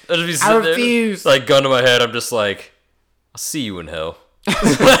it. I refuse. Like gun to my head, I'm just like, I'll see you in hell.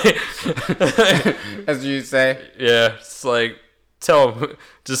 That's what you say. Yeah, it's like tell him,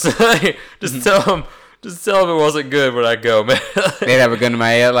 just tell him it wasn't good when I go, man. They'd have a gun to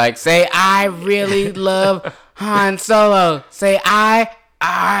my head, like, say I really love Han Solo. Say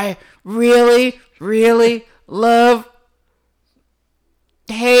I really love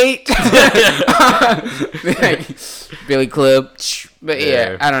hate Billy Club. But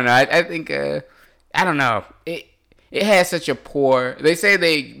yeah, I don't know. I think I don't know. It has such a poor. They say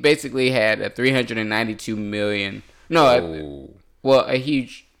they basically had a 392 million. No, a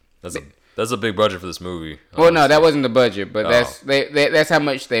huge. That's a big budget for this movie. Honestly. Well, no, that wasn't the budget, but that's how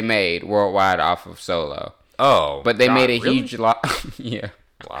much they made worldwide off of Solo. Oh, but they made a huge lot. Yeah.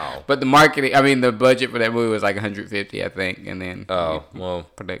 Wow. But the marketing, I mean, the budget for that movie was like 150, I think, and then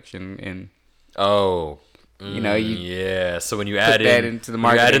production and yeah. So when you add into the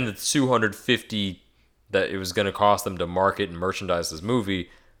marketing, you add in the 250 that it was going to cost them to market and merchandise this movie,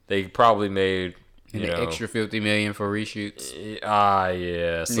 they probably made an extra 50 million for reshoots.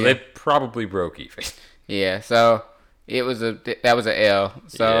 Yeah. So they probably broke even. Yeah. So that was an L.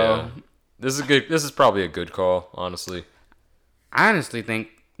 So This is good. This is probably a good call, honestly. I honestly think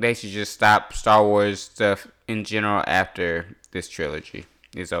they should just stop Star Wars stuff in general after this trilogy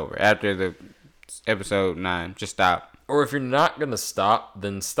is over. After the episode 9, just stop. Or if you're not gonna stop,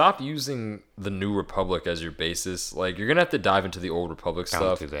 then stop using the New Republic as your basis. Like, you're gonna have to dive into the Old Republic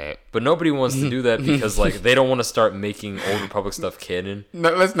stuff. Don't do that. But nobody wants to do that because like they don't want to start making Old Republic stuff canon. No,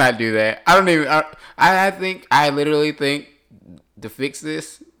 let's not do that. I literally think to fix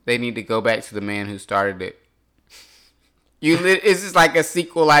this, they need to go back to the man who started it. It's just like a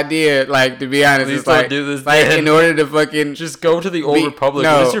sequel idea. Like, to be honest, Please it's don't like, do this, like Dan. in order to fucking Just go to the Old Republic.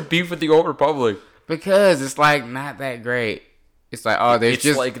 No. What is your beef with the Old Republic? Because it's like not that great. It's like, oh, there's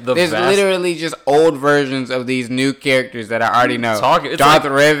literally just old versions of these new characters that I already know. Darth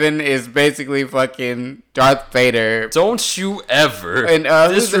Revan is basically fucking Darth Vader. Don't you ever and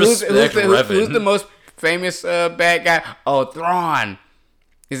disrespect Revan. Who's the most famous bad guy? Oh, Thrawn.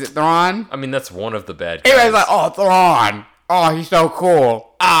 Is it Thrawn? I mean, that's one of the bad guys. Everybody's like, oh, Thrawn. Oh, he's so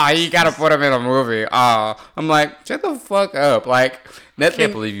cool. You gotta put him in a movie. I'm like, shut the fuck up. Like, I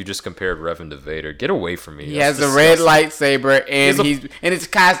can't believe you just compared Revan to Vader. Get away from me. He has a red lightsaber, and his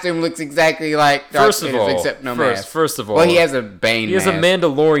costume looks exactly like Darth Vader's, except no mask. First of all, well, he has a Bane. He has a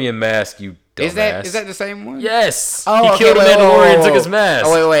Mandalorian mask. You dumbass. Is that the same one? Yes. Oh, he killed a Mandalorian and took his mask.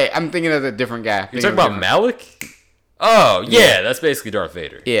 Oh wait, I'm thinking of a different guy. You're talking about Malik? Oh yeah, that's basically Darth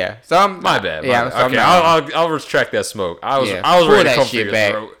Vader. Yeah, so my bad. Yeah, so okay, I'll retract that smoke. I was ready to come for your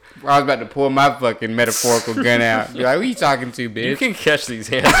throat. I was about to pull my fucking metaphorical gun out. Be like, who you talking to, bitch? You can catch these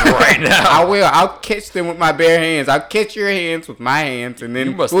hands right now. I will. I'll catch them with my bare hands. I'll catch your hands with my hands, and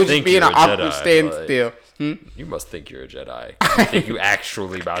then we'll just be in an awkward standstill. You must think you're a Jedi. You think you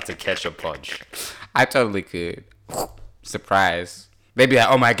actually about to catch a punch. I totally could. Surprise. They'd be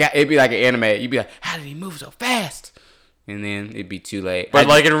like, oh my god. It'd be like an anime. You'd be like, how did he move so fast? And then it'd be too late. But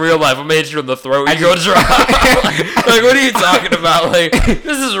like in real life, I'm gonna hit you in the throat. You go drop. Like, what are you talking about? Like,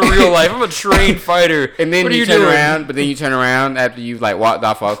 this is real life. I'm a trained fighter. And then what you turn around. But then you turn around after you've like walked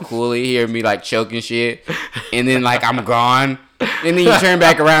off all coolly, hear me like choking shit, and then like I'm gone. And then you turn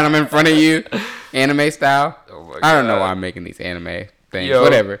back around. I'm in front of you, anime style. Oh my god. I don't know why I'm making these anime things. Yo,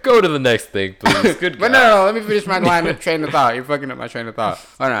 whatever. Go to the next thing, please. Good. But no. Let me finish my train of thought. You're fucking up my train of thought.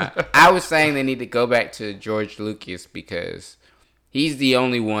 Hold on. I was saying they need to go back to George Lucas because he's the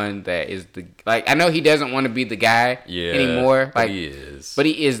only one that is I know he doesn't want to be the guy anymore. Like, he is. But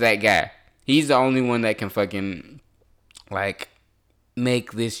he is that guy. He's the only one that can fucking like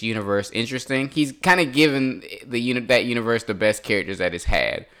make this universe interesting. He's kind of given that universe the best characters that it's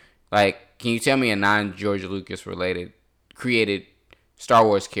had. Like, can you tell me a non-George Lucas related created Star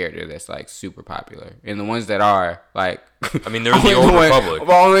Wars character that's like super popular? And the ones that are like, I mean, they're the Old Republic.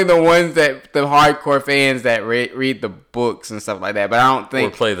 Only the ones that the hardcore fans that read the books and stuff like that. But I don't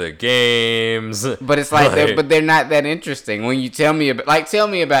think or play the games. But it's like, they're not that interesting. When you tell me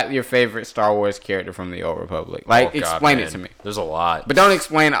about your favorite Star Wars character from the Old Republic, like explain it to me. There's a lot, but don't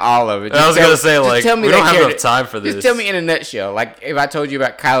explain all of it. I was gonna say like tell me we don't have enough time for this. Just tell me in a nutshell. Like if I told you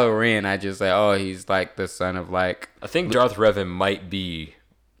about Kylo Ren, I just say, oh, he's like the son of like. I think Darth Revan might be,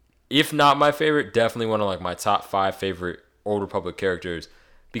 if not my favorite, definitely one of like my top 5 favorite Old Republic characters,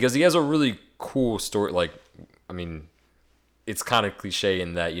 because he has a really cool story. Like, I mean, it's kind of cliche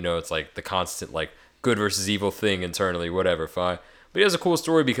in that, you know, it's like the constant like good versus evil thing internally, whatever, fine. But he has a cool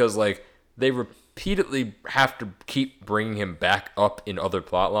story because like they repeatedly have to keep bringing him back up in other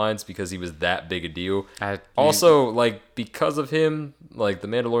plot lines because he was that big a deal. Also, like because of him, like the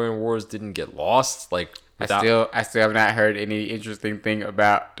Mandalorian Wars didn't get lost. Like I still have not heard any interesting thing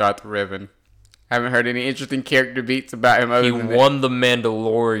about Darth Revan. I haven't heard any interesting character beats about him. He won the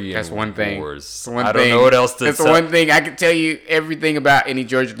Mandalorian. That's one thing. Wars. I don't know what else to say. That's the one thing I can tell you everything about any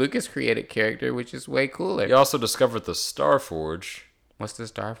George Lucas created character, which is way cooler. He also discovered the Starforge. What's the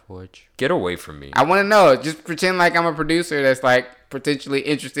Starforge? Get away from me. I want to know. Just pretend like I'm a producer that's like potentially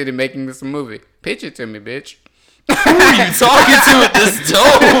interested in making this a movie. Pitch it to me, bitch. Who are you talking to with this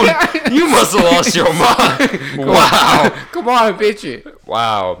tone? You must have lost your mind. Wow. Come on, pitch it.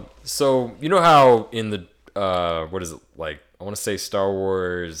 Wow. So, you know how in the, what is it, like, I want to say Star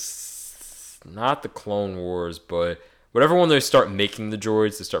Wars, not the Clone Wars, but whatever one they start making the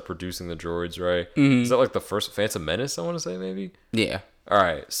droids, they start producing the droids, right? Mm-hmm. Is that like the first Phantom Menace, I want to say, maybe? Yeah. All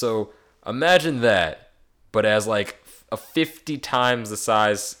right. So, imagine that, but as like a 50 times the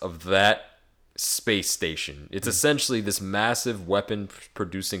size of that space station. It's essentially this massive weapon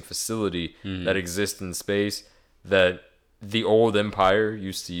producing facility that exists in space that the old Empire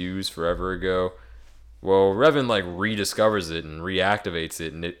used to use forever ago. Well, Revan like rediscovers it and reactivates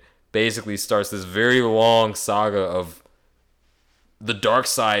it, and it basically starts this very long saga of the dark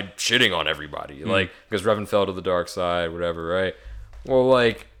side shitting on everybody, like because Revan fell to the dark side, whatever, right? Well,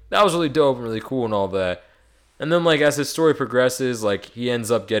 like that was really dope and really cool and all that. And then, like, as his story progresses, like, he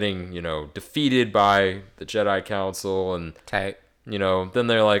ends up getting, defeated by the Jedi Council. And, Tight. Then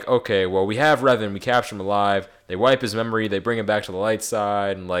they're like, okay, well, we have Revan. We capture him alive. They wipe his memory. They bring him back to the light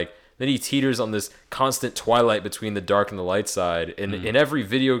side. And, like, then he teeters on this constant twilight between the dark and the light side. And in every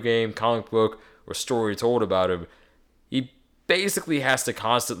video game, comic book, or story told about him, he basically has to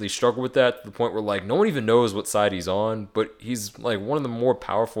constantly struggle with that to the point where, like, no one even knows what side he's on, but he's, like, one of the more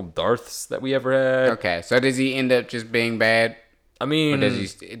powerful Darths that we ever had. Okay, so does he end up just being bad? I mean... Or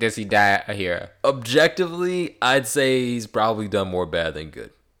does he die a hero? Objectively, I'd say he's probably done more bad than good.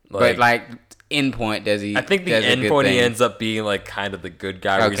 But, like, end point, does he... I think the end point he ends up being, like, kind of the good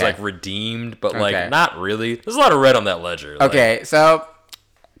guy, where he's, like, redeemed, but, like, not really. There's a lot of red on that ledger. Okay, so...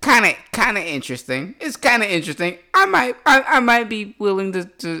 Kind of interesting. It's kind of interesting. I might be willing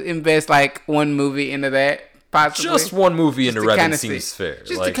to invest like one movie into that. Possibly. Just one movie into Revan seems fair.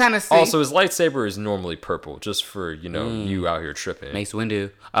 Just to kind of see. Also, his lightsaber is normally purple, just for you out here tripping. Mace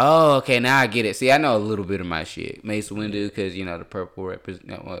Windu. Oh, okay. Now I get it. See, I know a little bit of my shit. Mace Windu, because the purple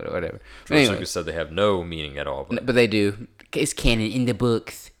represent whatever. George Lucas said they have no meaning at all, but they do. It's canon in the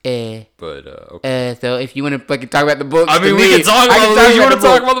books. Okay. So if you want to fucking talk about the books, I mean, we can talk about the books. You want to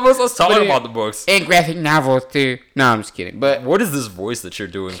talk about the books? Let's talk about the books. And graphic novels too. No, I'm just kidding. But what is this voice that you're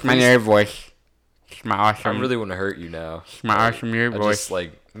doing? It's my nerd voice. It's my awesome. I really want to hurt you now. It's my awesome nerd voice. Just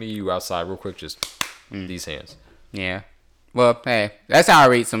like me, you outside real quick. Just these hands. Yeah. Well, hey, that's how I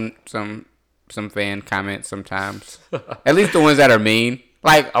read some fan comments sometimes. At least the ones that are mean.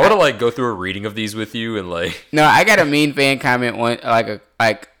 Like I want to go through a reading of these with you and like. No, I got a mean fan comment one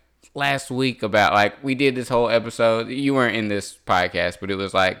like last week about we did this whole episode. You weren't in this podcast, but it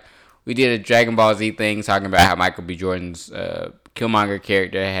was we did a Dragon Ball Z thing talking about how Michael B. Jordan's Killmonger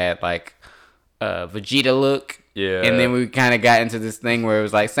character had Vegeta look. Yeah. And then we kind of got into this thing where it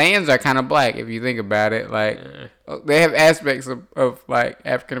was Saiyans are kind of black if you think about it. They have aspects of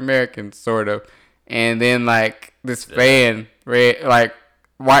African Americans sort of. And then this fan read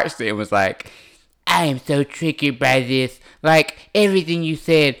watched it and was I am so triggered by this. Everything you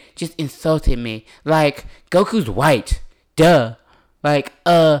said just insulted me. Goku's white. Duh.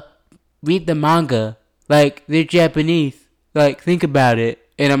 Read the manga. They're Japanese. Think about it.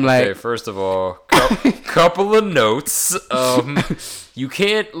 And I'm okay, first of all, couple of notes. You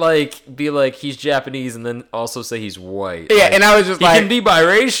can't be he's Japanese and then also say he's white. Yeah, and I was just he can be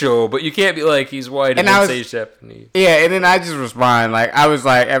biracial, but you can't be he's white and then say he's Japanese. Yeah, and then I just respond I was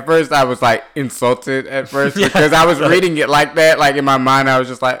at first I was insulted at first because I was reading it like that. In my mind I was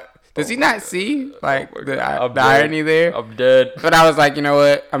just does he not see the irony there? I'm dead. But I was you know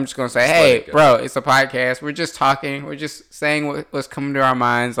what? I'm just gonna say, hey, bro, it's a podcast. We're just talking. We're just saying what's coming to our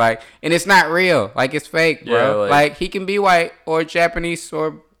minds. And it's not real. It's fake, bro. Yeah, he can be white or Japanese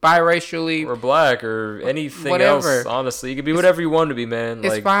or biracially or black or anything whatever. Else. Honestly, you can be whatever you want to be, man.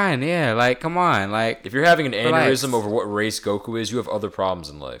 It's fine. Yeah. Come on. If you're having an aneurysm over what race Goku is, you have other problems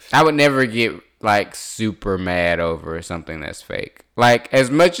in life. I would never get super mad over something that's fake. As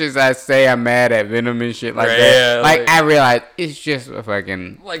much as I say I'm mad at Venom and shit that, yeah, I realize it's just a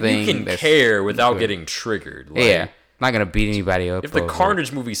fucking thing. You can care without getting triggered. Yeah. I'm not gonna beat anybody up. If the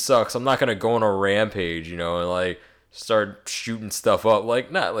Carnage movie sucks, I'm not gonna go on a rampage, and start shooting stuff up.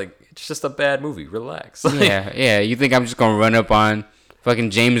 It's just a bad movie. Relax. Yeah. You think I'm just gonna run up on fucking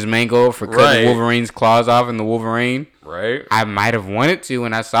James Mangold for cutting Wolverine's claws off in the Wolverine? Right. I might have wanted to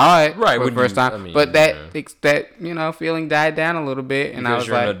when I saw it for the first time. But that feeling died down a little bit. And because I was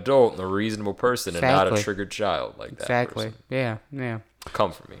you're an adult and a reasonable person and not a triggered child like that. Exactly. Person. Yeah.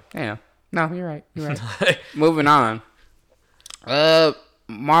 Come for me. Yeah. No, you're right. Moving on.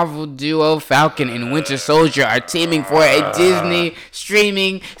 Marvel duo Falcon and Winter Soldier are teaming for a Disney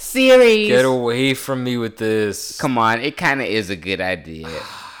streaming series. Get away from me with this. Come on, it kind of is a good idea.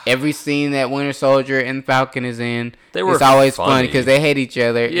 Every scene that Winter Soldier and Falcon is in, it's always fun because they hate each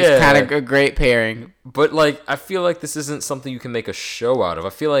other. Yeah. It's kind of a great pairing. But I feel like this isn't something you can make a show out of. I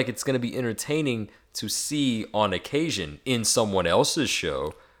feel like it's going to be entertaining to see on occasion in someone else's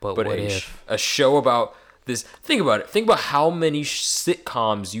show. But what if? A show about this. Think about it. Think about how many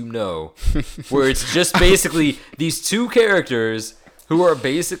sitcoms you know where it's just basically these two characters who are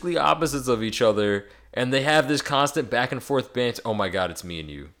basically opposites of each other, and they have this constant back and forth banter. Oh my God, it's me and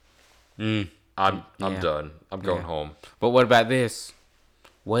you. I'm done. I'm going home. But what about this?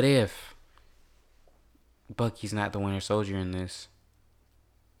 What if Bucky's not the Winter Soldier in this?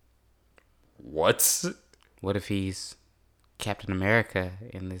 What? What if he's Captain America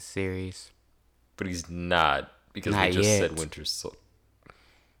in this series? But he's not, because not we just yet. said Winter Soldier.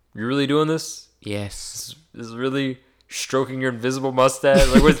 You're really doing this? Yes. This is really stroking your invisible mustache?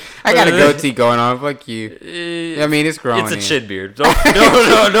 Like, I got a goatee going on. Fuck you. I mean, it's growing. It's a in. chin beard. Don't play.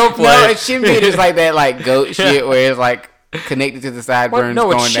 No, a chin beard is like that, like goat shit, where it's like connected to the sideburns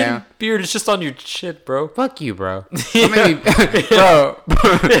no, going a chin down. beard is just on your chin, bro. Fuck you, bro. Bro,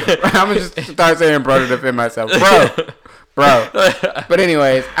 I'm gonna just start saying bro to defend myself, bro. But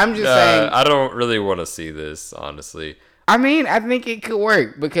anyways, I'm just saying. I don't really want to see this, honestly. I mean, I think it could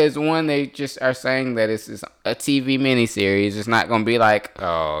work because one, they just are saying that it's a TV miniseries. It's not gonna be like,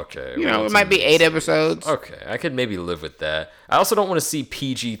 oh, okay. You know, it might be 8 episodes. Okay, I could maybe live with that. I also don't want to see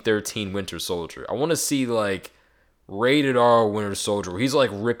PG-13 Winter Soldier. I want to see like rated R Winter Soldier, where he's like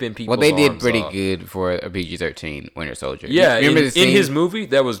ripping people. Well, they did arms pretty off. good for a PG-13 Winter Soldier. Yeah, remember in his movie,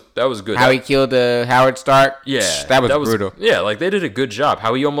 that was good. How he killed Howard Stark. Yeah, that was brutal. Yeah, like they did a good job.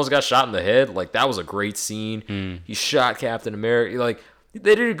 How he almost got shot in the head, like that was a great scene. He shot Captain America. Like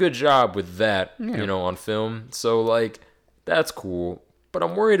they did a good job with that, you know, on film. So like that's cool. But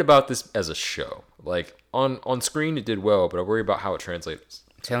I'm worried about this as a show. Like on screen, it did well, but I worry about how it translates.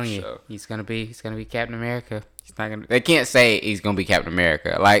 I'm telling you, he's gonna be Captain America. He's not gonna. They can't say he's gonna be Captain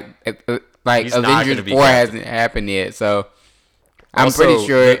America. Like Avengers 4 hasn't happened yet, so I'm also, pretty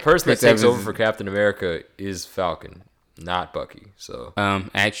sure the person that takes over for Captain America is Falcon, not Bucky. So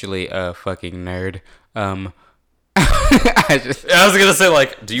actually, fucking nerd. I was gonna say,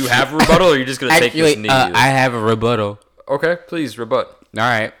 like, do you have a rebuttal, or are you just gonna take this knee? I have a rebuttal. Okay, please rebut. All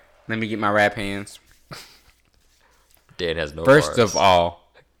right, let me get my rap hands. Dan has no. First of all,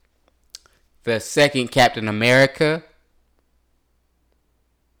 the second Captain America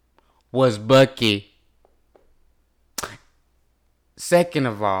was Bucky. Second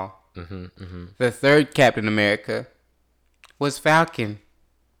of all, the third Captain America was Falcon.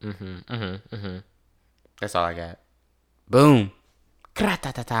 That's all I got. Boom.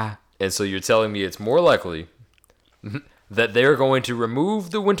 And so you're telling me it's more likely that they're going to remove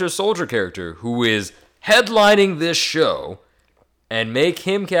the Winter Soldier character, who is headlining this show, and make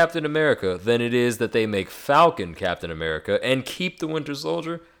him Captain America than it is that they make Falcon Captain America and keep the Winter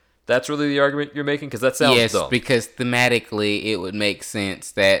Soldier? That's really the argument you're making? Because that sounds dumb. Yes, because thematically it would make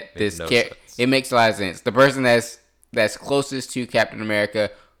sense that it makes a lot of sense. The person that's closest to Captain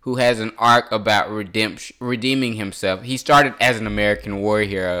America, who has an arc about redeeming himself. He started as an American war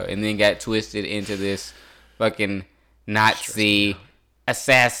hero and then got twisted into this fucking Nazi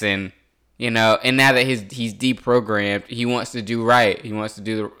assassin, you know. And now that he's deprogrammed, he wants to do right. He wants to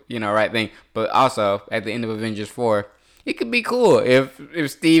do the right thing. But also at the end of Avengers 4, it could be cool if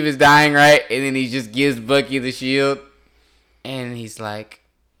Steve is dying, right, and then he just gives Bucky the shield, and he's like,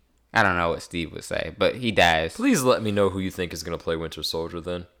 I don't know what Steve would say, but he dies. Please let me know who you think is going to play Winter Soldier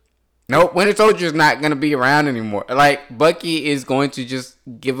then. Nope, Winter Soldier's not going to be around anymore. Like, Bucky is going to just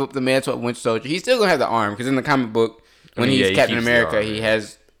give up the mantle of Winter Soldier. He's still going to have the arm, because in the comic book, when he's Captain America, he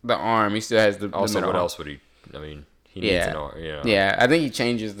has the arm. He still has the Also, what arm. else would he... I mean, he needs an arm, Yeah, I think he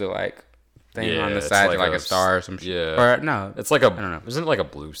changes the, like... thing on the side, like a star or some shit. Yeah. Or no. It's like a, I don't know. Isn't it like a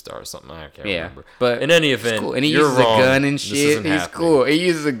blue star or something? I can't remember. But in any event, cool. And he you're uses wrong. a gun and shit. He's happening. cool. He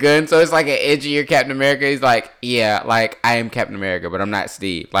uses a gun, so it's like an edgier Captain America. He's like, yeah, like I am Captain America, but I'm not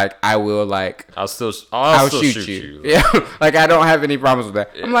Steve. Like I will, like I'll still shoot you. Yeah, like I don't have any problems with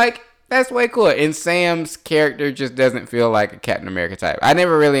that. Yeah. I'm like, that's way cool. And Sam's character just doesn't feel like a Captain America type. I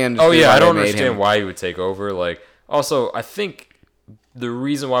never really understood. Oh yeah, I don't understand why he would take over. Like, also, I think the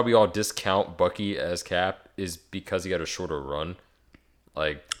reason why we all discount Bucky as Cap is because he had a shorter run.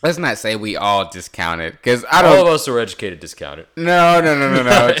 Like, let's not say we all discount it, because all of us who are educated discount it. No.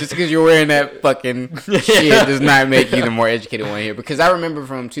 Just because you're wearing that fucking shit does not make you the more educated one here. Because I remember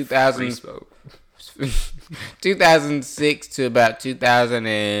from 2006 to about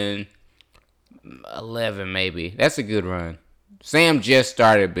 2011, maybe. That's a good run. Sam just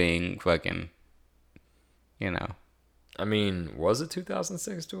started being fucking, I mean, was it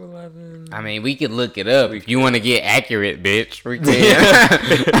 2006 to 11? I mean, we could look it up if you want to get accurate, bitch. We can.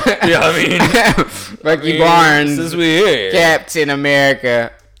 Yeah, I mean, Bucky Barnes, since we here, Captain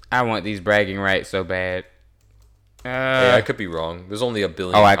America. I want these bragging rights so bad. Yeah, I could be wrong. There's only a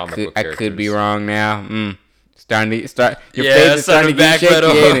billion. I could be wrong now. Your face is starting to get shaky,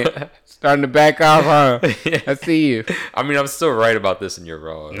 ain't it? Starting to back off, huh? I see you. I mean, I'm still right about this, and you're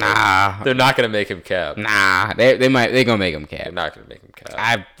wrong. Nah, they're not gonna make him Cap. Nah, they're gonna make him Cap. They're not gonna make him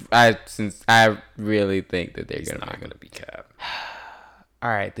Cap. I really think that they're gonna be Cap. All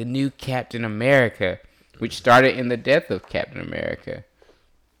right, the new Captain America, which started in the death of Captain America.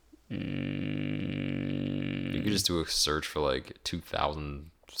 You could just do a search for like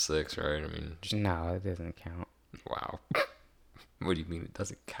 2006, right? I mean, no, it doesn't count. Wow. What do you mean it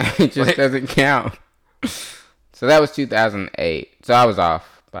doesn't count? It just doesn't count. So that was 2008. So I was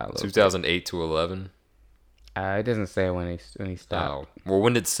off by a little 2008 to 11? It doesn't say when he stopped. Oh. Well,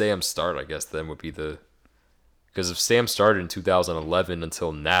 when did Sam start, I guess, then would be the... Because if Sam started in 2011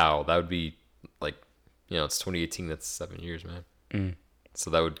 until now, that would be, like, it's 2018, that's 7 years, man. So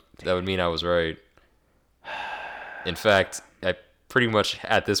that would mean I was right. In fact, I pretty much,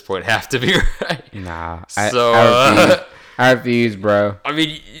 at this point, have to be right. Nah. I refuse, bro. I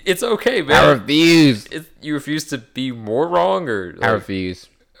mean, it's okay, man. I refuse. You refuse to be more wrong, or... I refuse.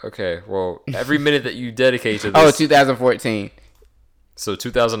 Okay, well, every minute that you dedicate to this... 2014. So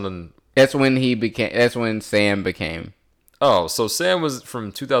 2000 That's when Sam became. Oh, so Sam was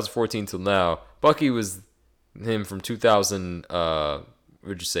from 2014 till now. Bucky was him from 2000,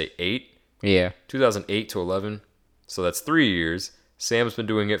 would you say 8? Yeah. 2008 to 11. So that's 3 years. Sam's been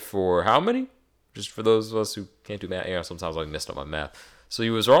doing it for how many? Just for those of us who can't do math. Yeah, sometimes I messed up my math. So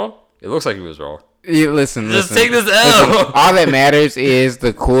he was wrong? It looks like he was wrong. Yeah, listen. Take this L. Listen, all that matters is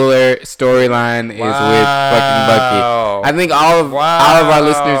the cooler storyline is with fucking Bucky. I think all of our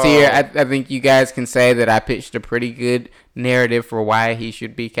listeners here, I think you guys can say that I pitched a pretty good narrative for why he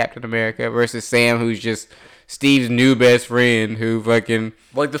should be Captain America versus Sam, who's just Steve's new best friend who fucking...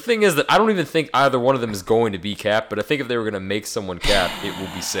 Like, the thing is that I don't even think either one of them is going to be Cap, but I think if they were going to make someone Cap, it will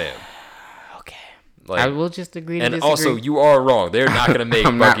be Sam. I will just agree to disagree. And also, you are wrong. They're not going to make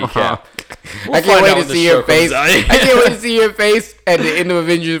Bucky Cap. I can't wait to see your face. I can't wait to see your face at the end of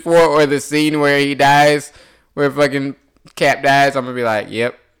Avengers 4 or the scene where he dies, where fucking Cap dies. I'm going to be like,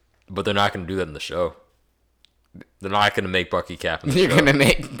 yep. But they're not going to do that in the show. They're not going to make Bucky Cap in the show. You're going to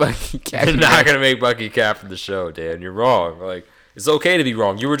make Bucky Cap. They're not going to make Bucky Cap in the show, Dan. You're wrong. Like... It's okay to be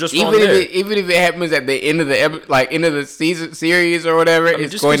wrong. You were just wrong there. Even if it happens at the end of the season series or whatever,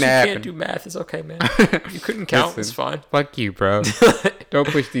 it's going to happen. You can't do math. It's okay, man. You couldn't count. It's fine. Fuck you, bro. Don't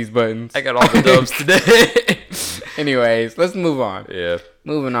push these buttons. I got all the dubs today. Anyways, let's move on. Yeah.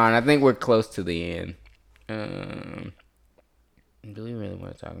 Moving on. I think we're close to the end. Do we really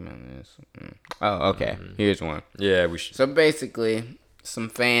want to talk about this? Oh, okay. Here's one. Yeah, we should. So basically, some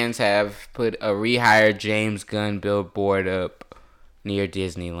fans have put a rehired James Gunn billboard up near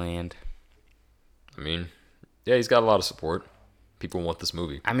Disneyland. I mean, yeah, he's got a lot of support. People want this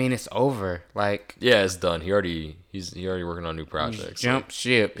movie. I mean, it's over. Like, yeah, it's done. He's already working on new projects. Jumped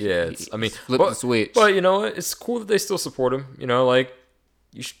ship. Yeah, flipped the switch. But you know what? It's cool that they still support him. You know, like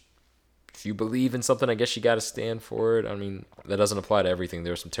if you believe in something, I guess you got to stand for it. I mean, that doesn't apply to everything.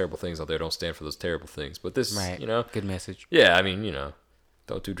 There are some terrible things out there. Don't stand for those terrible things. But this, right. Good message. Yeah, I mean,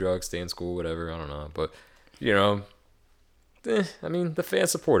 don't do drugs, stay in school, whatever. I don't know, but I mean, the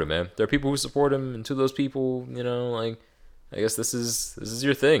fans support him, man. There are people who support him, and to those people, like, I guess this is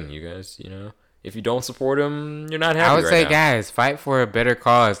your thing, you guys. If you don't support him, you're not happy. I would say, guys, fight for a better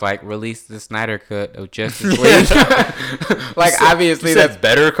cause. Like, release the Snyder Cut of Justice League. Like, obviously, that's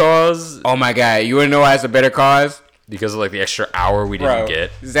better cause. Oh my god, you wanna know why it's a better cause? Because of like the extra hour we didn't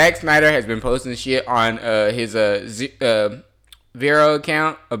get. Zack Snyder has been posting shit on his Vero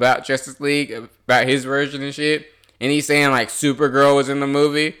account about Justice League, about his version and shit. And he's saying, like, Supergirl was in the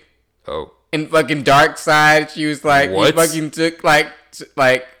movie. Oh. And fucking Darkseid, she was like, what? He fucking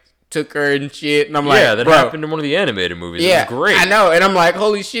took her and shit. And I'm like, yeah, that happened in one of the animated movies. Yeah, it was great. I know. And I'm like,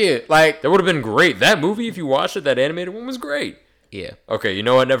 holy shit. Like, that would have been great. That movie, if you watched it, that animated one was great. Yeah. Okay, you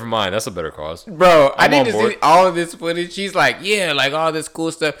know what? Never mind. That's a better cause. Bro, I need to see all of this footage. She's like, yeah, like all this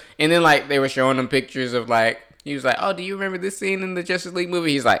cool stuff. And then, like, they were showing them pictures of, like, he was like, oh, do you remember this scene in the Justice League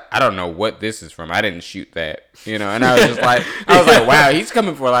movie? He's like, I don't know what this is from. I didn't shoot that. And I was just like, wow, he's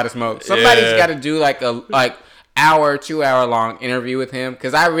coming for a lot of smoke. Somebody's got to do like a 2-hour long interview with him,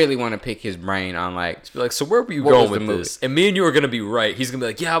 because I really want to pick his brain on like so where were you going with this? And me and you are going to be right. He's going to be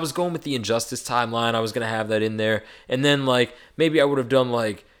like, yeah, I was going with the Injustice timeline. I was going to have that in there. And then like maybe I would have done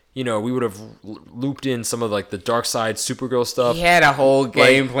like, we would have looped in some of like the Darkseid Supergirl stuff. He had a whole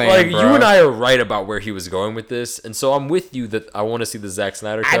game plan, like bro. You and I are right about where he was going with this, and so I'm with you that I want to see the Zack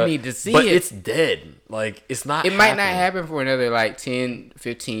Snyder cut. I need to see but it. It's dead. Like it's not. It might not happen for another like 10,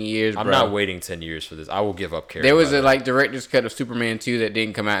 15 years. I'm not waiting 10 years for this. I will give up caring. There was a like director's cut of Superman 2 that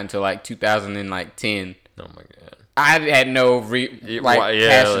didn't come out until like 2010. Oh my god. I had no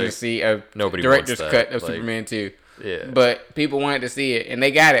passion to see a director's cut of Superman 2. Yeah. But people wanted to see it, and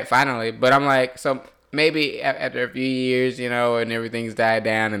they got it finally. But I'm like, so maybe after a few years, and everything's died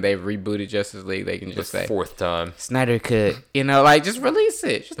down and they've rebooted Justice League, they can just say fourth time Snyder Cut. Like just release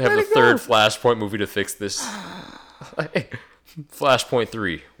it. Just they have the third Flashpoint movie to fix this. Flashpoint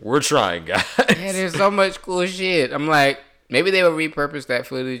 3. We're trying, guys. Yeah, there's so much cool shit. I'm like, maybe they will repurpose that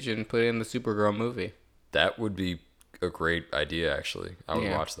footage and put it in the Supergirl movie. That would be a great idea. Actually, I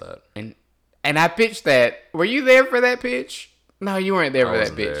would watch that. And I pitched that. Were you there for that pitch? No, you weren't there for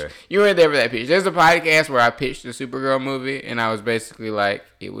that pitch. There. You weren't there for that pitch. There's a podcast where I pitched the Supergirl movie, and I was basically like,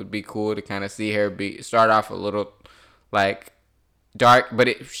 it would be cool to kind of see her start off a little like dark, but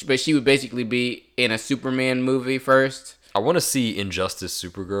she would basically be in a Superman movie first. I want to see Injustice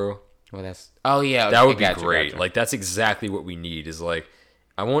Supergirl. Well, that would be great. Like that's exactly what we need. Is like,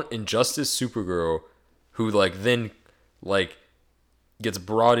 I want Injustice Supergirl, who like then like gets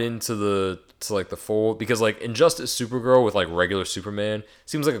brought into the fold, because like Injustice Supergirl with like regular Superman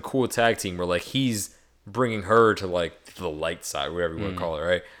seems like a cool tag team where like he's bringing her to like the light side, whatever you want to call it,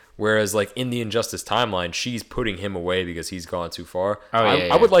 right? Whereas like in the Injustice timeline, she's putting him away because he's gone too far.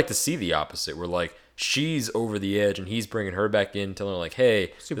 I would like to see the opposite, where like she's over the edge and he's bringing her back in, telling her like,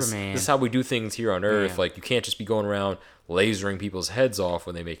 hey, Superman, this is how we do things here on Earth. Like you can't just be going around lasering people's heads off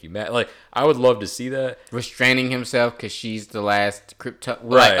when they make you mad. Like I would love to see that. Restraining himself because she's the last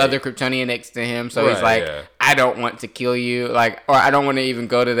other Kryptonian next to him, so he's like, I don't want to kill you, like, or I don't want to even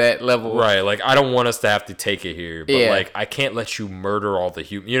go to that level. Right, like I don't want us to have to take it here, but like I can't let you murder all the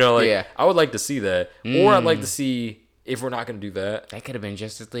humans. You know, like I would like to see that, or I'd like to see. If we're not going to do that. That could have been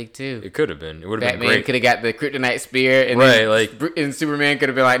Justice League too. It could have been. It would have been great. Batman could have got the kryptonite spear. And and Superman could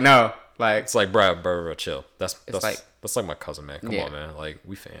have been like, no. Like, it's like, bro, chill. That's like my cousin, man. Come on, man. Like,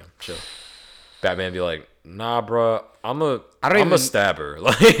 we fam. Chill. Batman be like, nah, bro. I'm a stabber.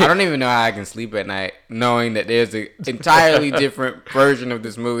 Like, I don't even know how I can sleep at night knowing that there's an entirely different version of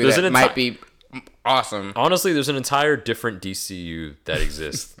this movie that might be awesome. Honestly, there's an entire different DCU that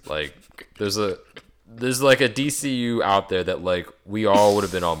exists. Like, there's like a DCU out there that like we all would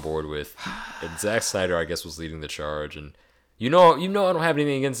have been on board with, and Zack Snyder, I guess, was leading the charge. And you know, I don't have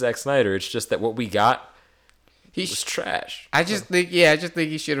anything against Zack Snyder. It's just that what we got, was trash. I just think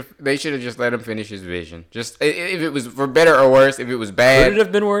they should have just let him finish his vision. Just if it was for better or worse, if it was bad, could it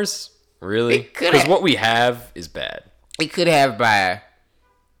have been worse? Really? Because what we have is bad. It could have by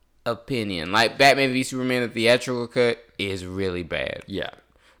opinion, like Batman v Superman, the theatrical cut is really bad. Yeah.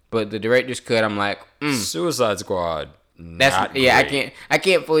 But the director's cut, I'm like, Suicide Squad. Great. I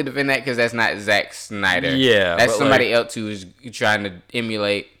can't fully defend that because that's not Zack Snyder. Yeah, that's somebody else who's trying to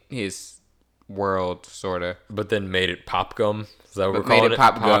emulate his world, sorta. But then made it pop gum. Is that what we're calling it?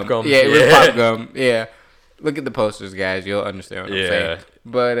 Pop gum. Yeah, it was pop gum. Yeah, look at the posters, guys. You'll understand what I'm saying.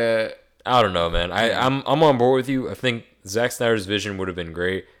 But I don't know, man. I'm on board with you. I think Zack Snyder's vision would have been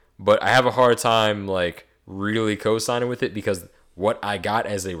great, but I have a hard time like really co-signing with it because what I got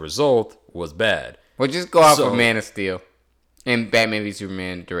as a result was bad. Well, just go off of Man of Steel and Batman v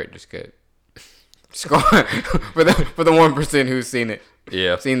Superman director's cut. Just go for the 1% who's seen it.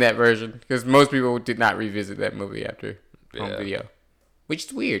 Yeah, seen that version, because most people did not revisit that movie after home video, which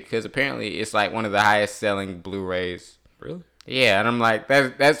is weird because apparently it's like one of the highest selling Blu-rays. Really? Yeah, and I'm like,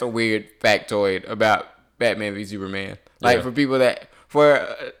 that's a weird factoid about Batman v Superman. Like for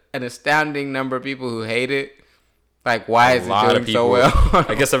an astounding number of people who hate it. Like, why is it doing so well?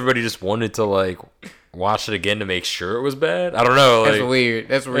 I guess everybody just wanted to, like, watch it again to make sure it was bad. I don't know. Like, that's weird.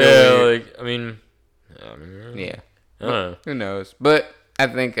 That's real weird. Like, I mean, yeah. I don't know. Who knows? But I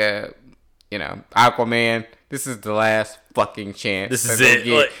think, Aquaman, this is the last fucking chance. This is it.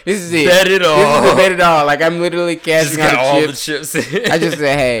 Like, this is it. Bet it all. This is the bet it all. Like, I'm literally casting out all the chips. I just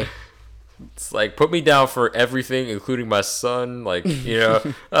said, hey. It's like, put me down for everything, including my son. Like,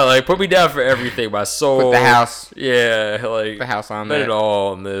 like, put me down for everything. My soul. Put the house. Yeah, like. The house on bet that. it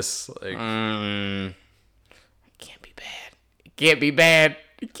all on this. Like. It can't be bad. It can't be bad.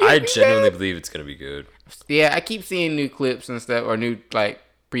 I genuinely believe it's going to be good. Yeah, I keep seeing new clips and stuff, or new, like,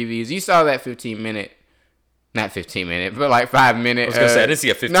 previews. You saw that 15-minute. Not 15-minute, but like 5-minute. I was going to say, I didn't see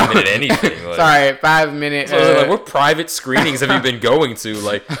a 15-minute anything. Like, sorry, 5-minute. So I was like, what private screenings have you been going to?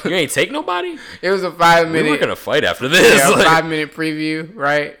 Like, you ain't take nobody? It was a 5-minute. We were going to fight after this. Yeah, like, 5-minute preview,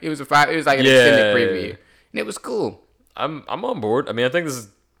 right? It was like an extended preview. And it was cool. I'm on board. I mean, I think this is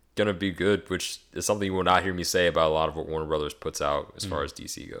going to be good, which is something you will not hear me say about a lot of what Warner Brothers puts out as far as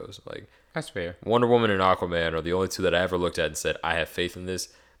DC goes. Like, that's fair. Wonder Woman and Aquaman are the only two that I ever looked at and said, I have faith in this.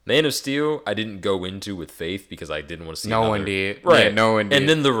 Man of Steel, I didn't go into with faith because I didn't want to see No one did. Right. Yeah, no one did. And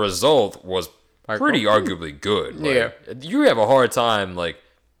then the result was pretty arguably good. Like, you have a hard time, like,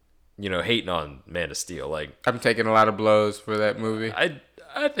 hating on Man of Steel. Like, I'm taking a lot of blows for that movie.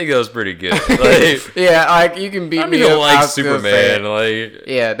 I think that was pretty good. Like, yeah, like, you can beat me up. I like Superman. Like,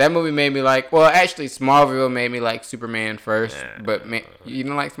 yeah, that movie made me like. Well, actually, Smallville made me like Superman first. But you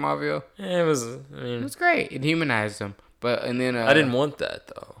didn't like Smallville? Yeah, it was. I mean, it was great. It humanized him. But and then I didn't want that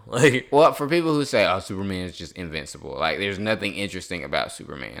though. Like, well, for people who say, "Oh, Superman is just invincible," like there's nothing interesting about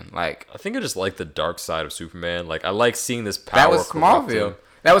Superman. Like, I think I just like the dark side of Superman. Like, I like seeing this power. That was Smallville.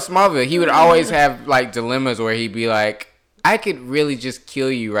 That was Smallville. He would always have like dilemmas where he'd be like, "I could really just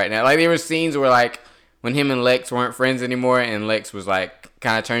kill you right now." Like there were scenes where like when him and Lex weren't friends anymore, and Lex was like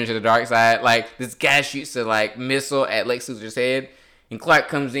kind of turned to the dark side. Like this guy shoots a like missile at Lex Luthor's head, and Clark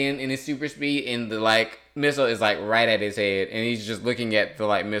comes in his super speed, and the like missile is like right at his head, and he's just looking at the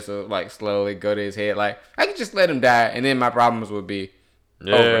like missile like slowly go to his head. Like I could just let him die, and then my problems would be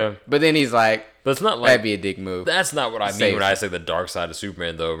over. But then he's like, but it's not like that'd be a dick move. That's not what I mean when I say the dark side of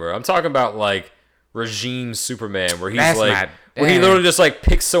Superman, though, bro. I'm talking about like regime Superman, where he's where he literally just like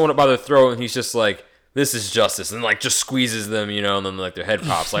picks someone up by the throat, and he's just like, "This is justice," and like just squeezes them, you know, and then like their head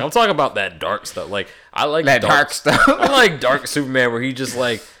pops. Like I'm talking about that dark stuff. Like I like that dark stuff. I like dark Superman, where he just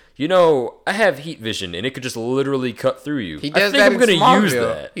like, you know, I have heat vision, and it could just literally cut through you. He does I think that I'm gonna Smallville. use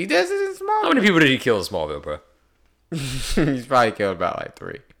that. He does it in Smallville. How many people did he kill in Smallville, bro? He's probably killed about like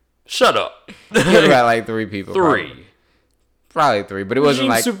 3. Shut up. Killed about like 3 people. 3. Probably 3, but it wasn't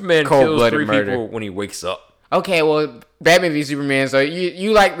like Superman cold-blooded kills 3 murder. people when he wakes up. Okay, well, Batman v Superman. So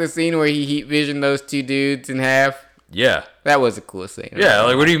you like the scene where he heat visioned those 2 dudes in half? Yeah, that was a cool scene. Yeah,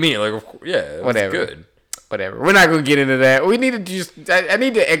 like what do you mean? Like yeah, whatever. Good. Whatever. We're not gonna get into that. We need to just. I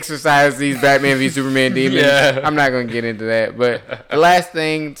need to exercise these Batman v Superman demons. Yeah. I'm not gonna get into that. But the last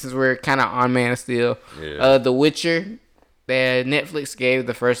thing, since we're kind of on Man of Steel, The Witcher. Netflix gave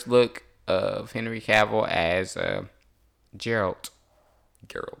the first look of Henry Cavill as Geralt.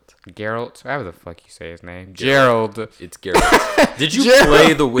 Geralt? However the fuck you say his name. Gerald. It's Geralt. Did you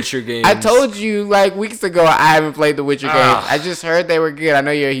play the Witcher games? I told you like weeks ago I haven't played the Witcher games. I just heard they were good. I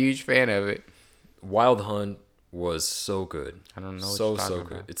know you're a huge fan of it. Wild Hunt was so good. I don't know. So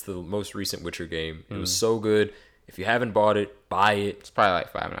good. About. It's the most recent Witcher game. It was so good. If you haven't bought it, buy it. It's probably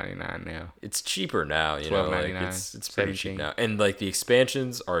like $5.99 now. It's cheaper now, you know. Like it's pretty cheap now. And like the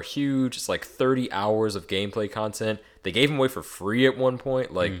expansions are huge. It's like 30 hours of gameplay content. They gave them away for free at one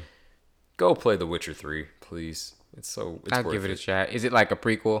point. Like, go play The Witcher 3, please. I'll give it a shot. Is it like a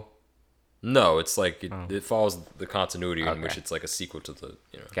prequel? No, it's like it follows the continuity in which it's like a sequel to the,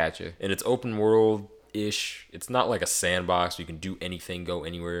 you know. Gotcha. And it's open world ish. It's not like a sandbox. You can do anything, go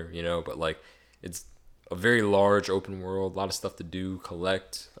anywhere, you know. But like, it's a very large open world, a lot of stuff to do,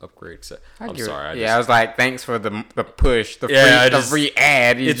 collect, upgrade, etc. I'm sorry. I was like, thanks for the push, the free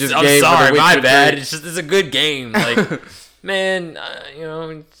ad. You just I'm gave sorry, my bad. 3. It's a good game. Like, man, you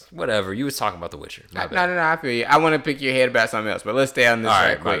know, whatever. You was talking about The Witcher. My bad. No, I feel you. I want to pick your head about something else, but let's stay on this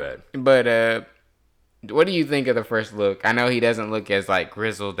right quick. My bad. But what do you think of the first look? I know he doesn't look as like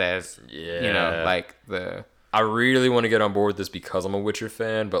grizzled as you know, like the. I really want to get on board with this because I'm a Witcher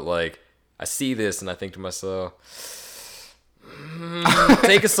fan, but like. I see this and I think to myself,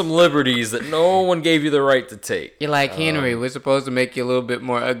 taking some liberties that no one gave you the right to take. You're like, Henry, we're supposed to make you a little bit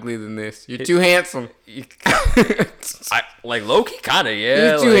more ugly than this. You're too handsome. Like Loki, kind of,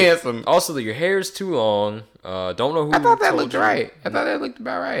 yeah. You're too handsome. Also, your hair is too long. Don't know who. I thought that looked right. I thought that looked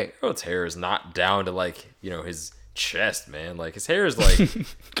about right. Geralt's hair is not down to like, you know, his chest, man. Like his hair is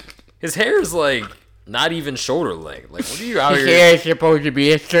like. Not even shoulder length. Like, what are you out here? His hair is supposed to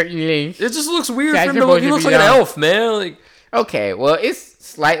be a certain length. It just looks weird for him to look. He looks like an elf, man. Like, okay, well, it's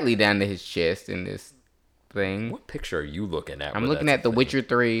slightly down to his chest in this thing. What picture are you looking at? I'm looking at The Witcher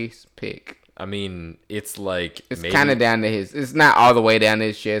 3's pic. I mean, it's like it's kind of down to his. It's not all the way down to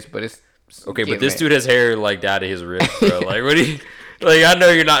his chest, but it's okay. But this dude has hair like down to his wrist, bro. Like, what do you? Like, I know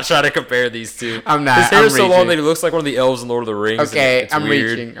you're not trying to compare these two. I'm not. His hair is so long that he looks like one of the elves in Lord of the Rings. Okay, I'm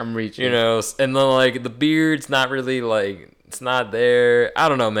reaching. You know, and then like the beard's not really like it's not there. I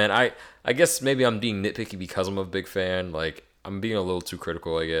don't know, man. I guess maybe I'm being nitpicky because I'm a big fan. Like I'm being a little too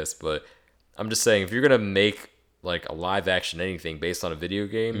critical, I guess. But I'm just saying, if you're gonna make like a live action anything based on a video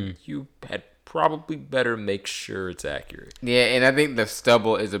game, you had probably better make sure it's accurate. Yeah, and I think the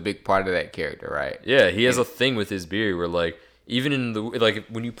stubble is a big part of that character, right? Yeah, he has a thing with his beard where like. Even in the like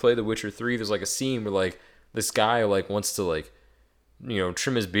when you play The Witcher 3, there's like a scene where like this guy like wants to like, you know,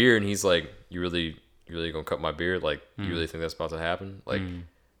 trim his beard, and he's like, "You really gonna cut my beard? Like, you really think that's about to happen?" Like,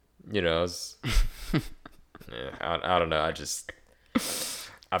 you know, it's, yeah, I don't know.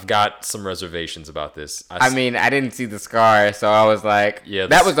 I've got some reservations about this. I mean, I didn't see the scar, so I was like, yeah,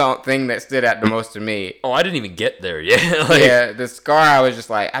 that was the thing that stood out the most to me. Oh, I didn't even get there yet. Like, yeah, the scar, I was just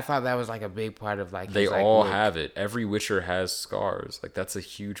like, I thought that was like a big part of like. They all have it. Every Witcher has scars. Like that's a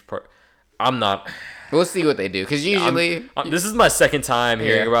huge part. I'm not. We'll see what they do, because usually this is my second time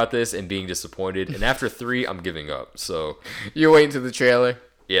hearing about this and being disappointed. And after 3, I'm giving up. So you're waiting to the trailer.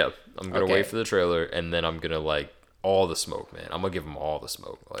 Yeah, I'm gonna wait for the trailer, and then I'm gonna like all the smoke, man. I'm gonna give him all the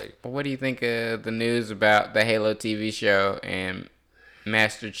smoke. Like, what do you think of the news about the Halo TV show and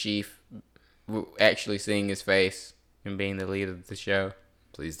Master Chief actually seeing his face and being the lead of the show?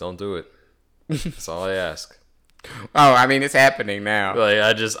 Please don't do it. That's all I ask. Oh, I mean, it's happening now.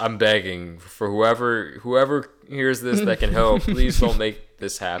 Like, I'm begging for whoever hears this that can help. Please don't make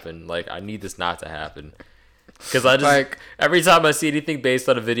this happen. Like, I need this not to happen. Because I just, like, every time I see anything based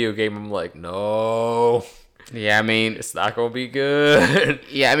on a video game, I'm like, no. Yeah, I mean, it's not gonna be good.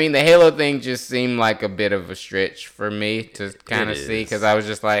 Yeah, I mean, the Halo thing just seemed like a bit of a stretch for me to kind of see, because I was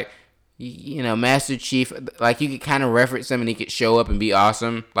just like, you know, Master Chief, like, you could kind of reference him and he could show up and be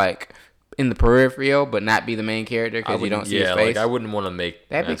awesome, like, in the peripheral, but not be the main character because you don't see his face. Like, I wouldn't want to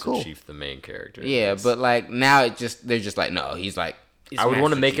make Master Chief the main character. Yeah, but like now they're just like, no, he's like. I would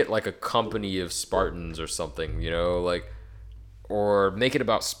want to make it like a company of Spartans or something, you know, like, or make it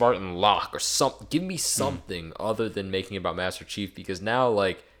about Spartan Locke or something. Give me something other than making it about Master Chief, because now,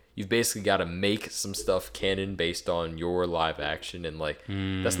 like, you've basically got to make some stuff canon based on your live action, and like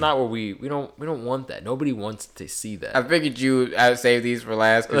that's not what we don't want that. Nobody wants to see that. I figured I would save these for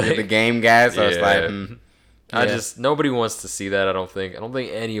last because you're the game guy, so it's like nobody wants to see that. I don't think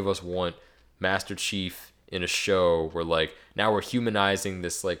any of us want Master Chief in a show where, like, now we're humanizing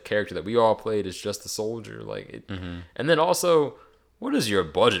this, like, character that we all played as just a soldier, like it. And then also, what is your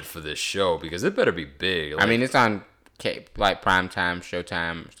budget for this show? Because it better be big. Like, I mean, it's on like Primetime,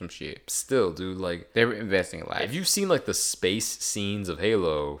 Showtime, some shit. Still, dude, like, they're investing a lot. If you've seen, like, the space scenes of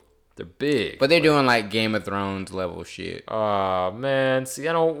Halo, they're big. But they're doing, like, Game of Thrones level shit. Oh, man, see,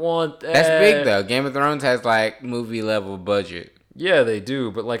 I don't want that. That's big, though. Game of Thrones has, like, movie level budget. Yeah, they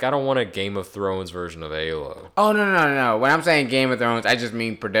do, but, like, I don't want a Game of Thrones version of Halo. Oh, no. When I'm saying Game of Thrones, I just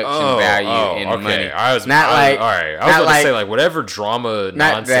mean production value and money. I was about to say, like, whatever drama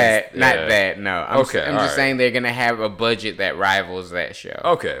nonsense. Not that, no. I'm just saying they're going to have a budget that rivals that show.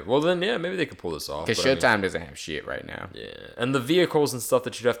 Okay, well then, yeah, maybe they could pull this off. Because Showtime doesn't have shit right now. Yeah, and the vehicles and stuff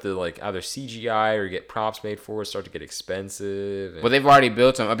that you'd have to, like, either CGI or get props made for start to get expensive. Well, they've already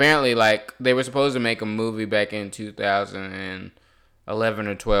built them. Apparently, like, they were supposed to make a movie back in 2011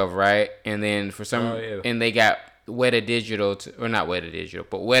 or 12, right? And then and they got Weta Digital not Weta Digital,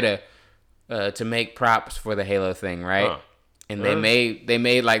 but Weta to make props for the Halo thing, right? Huh. And they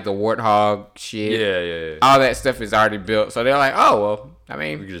made like the Warthog shit. Yeah. All that stuff is already built, so they're like, oh well, I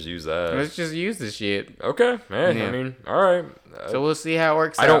mean, we can just use that. Let's just use the shit. Okay, man. Yeah. I mean, all right. So we'll see how it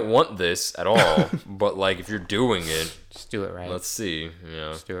works. I don't want this at all, but like, if you're doing it, just do it right. Let's see.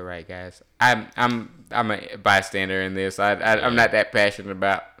 Just do it right, guys. I'm a bystander in this. I'm not that passionate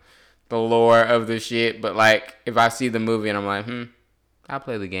about the lore of the shit, but like, if I see the movie and I'm like, I'll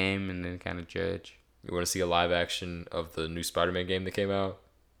play the game and then kind of judge. You want to see a live action of the new Spider-Man game that came out?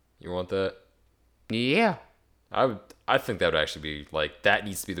 You want that? Yeah. I think that would actually be, like, that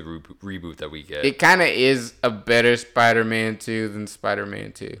needs to be the reboot that we get. It kind of is a better Spider-Man 2 than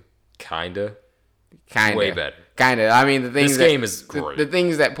Spider-Man 2. Kinda. Way better. Kinda. I mean, this game is great. The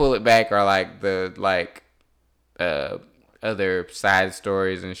things that pull it back are like other side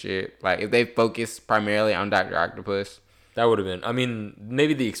stories and shit. Like, if they focus primarily on Dr. Octopus. That would have been. I mean,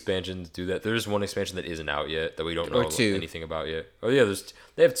 maybe the expansions do that. There's one expansion that isn't out yet that we don't know anything about yet. Oh yeah,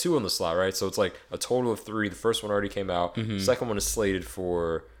 they have 2 on the slot, right? So it's like a total of 3. The first one already came out. The second one is slated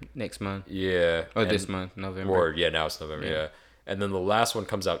for next month. Yeah. Or this month, November. Or now it's November. Yeah. And then the last one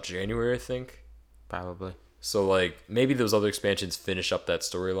comes out January, I think. Probably. So like, maybe those other expansions finish up that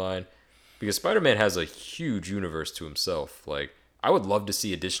storyline, because Spider-Man has a huge universe to himself. Like, I would love to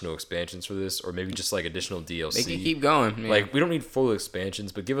see additional expansions for this, or maybe just like additional DLC. They can keep going. Man. Like, we don't need full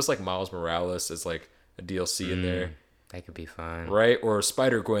expansions, but give us like Miles Morales as like a DLC in there. That could be fun. Right? Or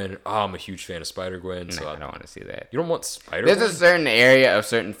Spider-Gwen. Oh, I'm a huge fan of Spider-Gwen. No, I don't want to see that. You don't want Spider-Gwen? There's a certain area of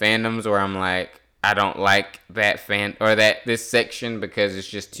certain fandoms where I'm like, I don't like that this section because it's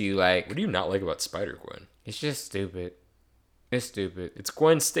just too like... What do you not like about Spider-Gwen? It's just stupid. It's stupid. It's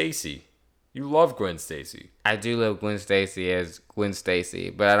Gwen Stacy. You love Gwen Stacy. I do love Gwen Stacy as Gwen Stacy,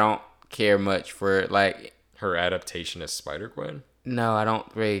 but I don't care much for like her adaptation as Spider-Gwen. No, I don't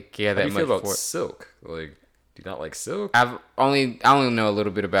really care that much. How do you feel about Silk? Like, do you not like Silk? I only know a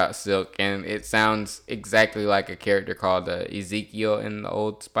little bit about Silk, and it sounds exactly like a character called Ezekiel in the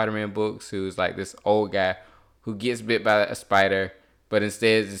old Spider-Man books, who's like this old guy who gets bit by a spider, but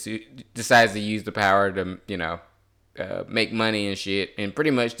instead decides to use the power to, make money and shit, and pretty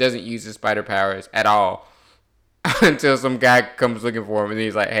much doesn't use his spider powers at all until some guy comes looking for him, and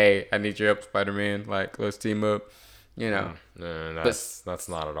he's like, "Hey, I need your help, Spider-Man. Like, let's team up." That's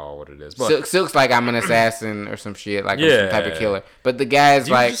not at all what it is. But Silk's like, I'm an assassin or some shit, like I'm some type of killer. But the guy's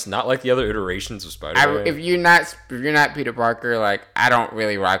like, just not like the other iterations of Spider-Man. If you're not Peter Parker, like I don't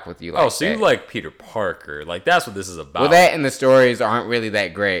really rock with you. Like so you like Peter Parker? Like that's what this is about. Well, that and the stories aren't really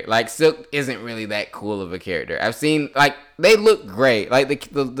that great. Like Silk isn't really that cool of a character. I've seen like they look great. Like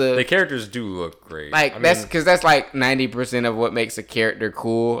the characters do look great. Like that's because that's like 90% of what makes a character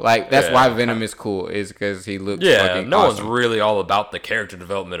cool. Like that's why Venom is cool, is because he looks fucking awesome. One's really all about the character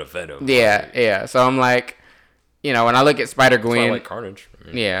development of Venom. Yeah. So I'm like, when I look at Spider-Gwen, I like Carnage.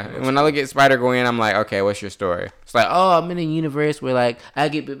 When I look at Spider-Gwen, I'm like, okay, what's your story? It's like, I'm in a universe where like I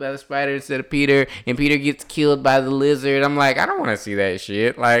get bit by the spider instead of Peter, and Peter gets killed by the lizard. I'm like, I don't want to see that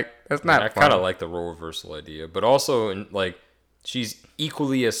shit. Like that's not. I kind of like the role reversal idea, but also like she's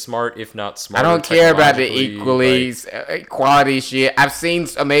equally as smart, if not smarter. I don't care about the equality shit. I've seen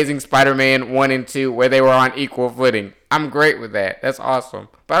Amazing Spider-Man 1 and 2 where they were on equal footing. I'm great with that. That's awesome.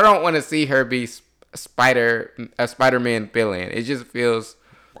 But I don't want to see her be a Spider-Man villain. It just feels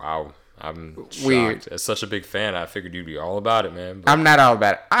I'm weird. Shocked. As such a big fan, I figured you'd be all about it, man. But I'm not all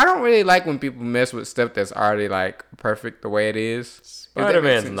about it. I don't really like when people mess with stuff that's already like perfect the way it is.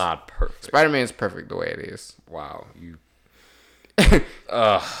 Spider-Man's not perfect. Spider-Man's perfect the way it is. Wow, you.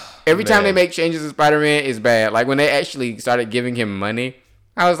 Every time they make changes to Spider-Man, it's bad. Like when they actually started giving him money,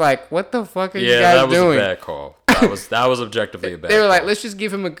 I was like, "What the fuck are you guys doing?" Yeah, that was a bad call. That was objectively a bad. They were like, "Let's just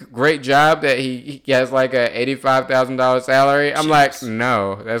give him a great job that he has like a $85,000 salary." I'm like,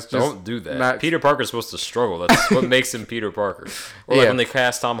 "No, that's just don't do that." Peter Parker's supposed to struggle. That's what makes him Peter Parker. Or like when they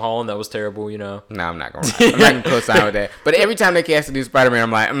cast Tom Holland, that was terrible. No, I'm not gonna co-sign with that. But every time they cast a new Spider-Man,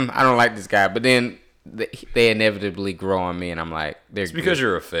 I'm like, I don't like this guy. But then they inevitably grow on me, and I'm like, it's because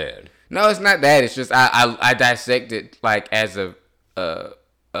you're a fan. No, it's not that. It's just I dissect it like as a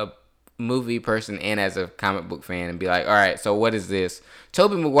movie person and as a comic book fan, and be like, all right, so what is this?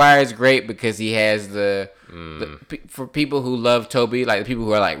 Tobey Maguire is great because he has for people who love Tobey, like the people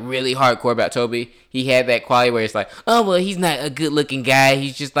who are like really hardcore about Tobey, he had that quality where it's like, oh well, he's not a good looking guy,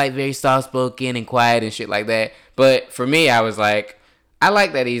 he's just like very soft spoken and quiet and shit like that. But for me, I was like, I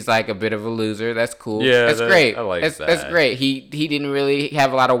like that he's like a bit of a loser. That's cool. Yeah, that's great. I like that. That's great. He didn't really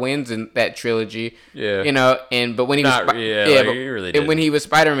have a lot of wins in that trilogy. Yeah. But when he when he was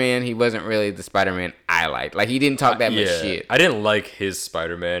Spider-Man, he wasn't really the Spider-Man I liked. Like he didn't talk that much shit. I didn't like his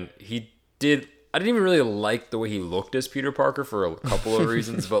Spider-Man. I didn't even really like the way he looked as Peter Parker for a couple of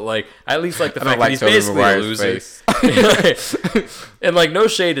reasons, but like I at least like the fact that he's basically a loser. And like no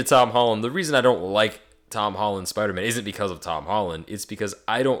shade to Tom Holland. The reason I don't like Tom Holland Spider-Man isn't because of Tom Holland. It's because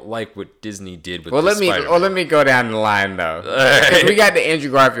I don't like what Disney did with Spider-Man. Let me go down the line though. We got the Andrew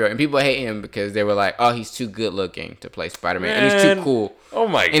Garfield, and people hate him because they were like, "Oh, he's too good looking to play Spider-Man, and he's too cool." Oh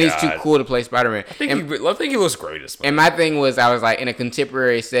my god! And he's too cool to play Spider-Man. I think he looks great as Spider-Man. And my thing was, I was like, in a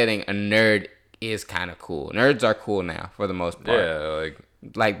contemporary setting, a nerd is kind of cool. Nerds are cool now for the most part. Yeah,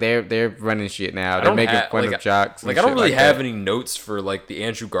 like they're running shit now. They're making fun of jocks. Like I don't really have any notes for like the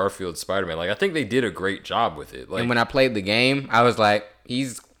Andrew Garfield Spider-Man. Like I think they did a great job with it. Like, and when I played the game, I was like,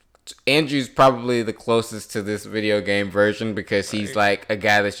 Andrew's probably the closest to this video game version because he's like a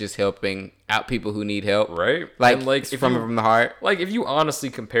guy that's just helping out people who need help. Right. Like from the heart. Like if you honestly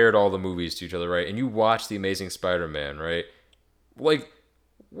compared all the movies to each other, right, and you watch The Amazing Spider-Man, right, like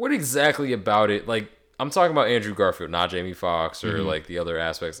what exactly about it, like. I'm talking about Andrew Garfield, not Jamie Foxx or like the other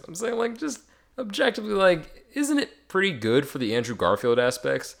aspects. I'm saying like just objectively, like, isn't it pretty good for the Andrew Garfield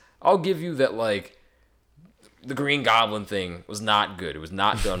aspects? I'll give you that, like, the Green Goblin thing was not good. It was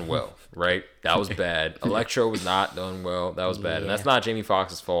not done well, right? That was bad. Electro was not done well. That was bad. And that's not Jamie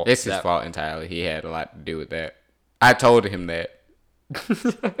Foxx's fault. It's his fault entirely. He had a lot to do with that. I told him that. Yo,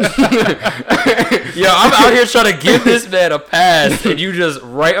 I'm out here trying to give this man a pass, and you just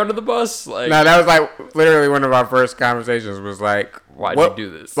right under the bus. Like, no, that was like literally one of our first conversations. Was like, why'd you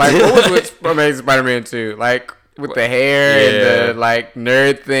do this? Like, what was with Amazing Spider-Man 2? Like with the hair and the like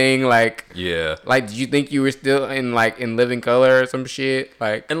nerd thing. Like, like, did you think you were still in Living Color or some shit?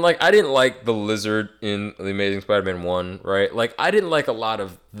 Like, and like, I didn't like the lizard in The Amazing Spider-Man 1, right? Like, I didn't like a lot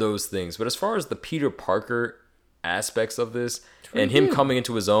of those things. But as far as the Peter Parker aspects of this. And him coming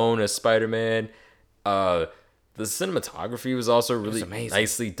into his own as Spider-Man, the cinematography was also really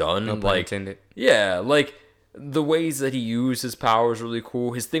nicely done. No pun intended. Yeah, like the ways that he used his powers really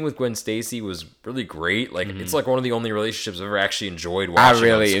cool. His thing with Gwen Stacy was really great. Like it's like one of the only relationships I've ever actually enjoyed watching. I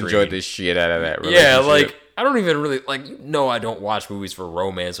really enjoyed the shit out of that relationship. Yeah, like I don't even really like. I don't watch movies for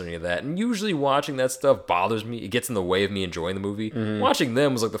romance or any of that. And usually watching that stuff bothers me. It gets in the way of me enjoying the movie. Watching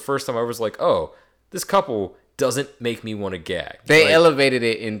them was like the first time I was like, oh, this couple doesn't make me want to gag. They elevated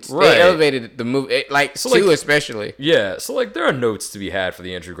it they elevated the movie, especially. Yeah, so like there are notes to be had for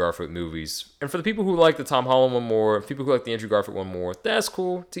the Andrew Garfield movies, and for the people who like the Tom Holland one more, people who like the Andrew Garfield one more, that's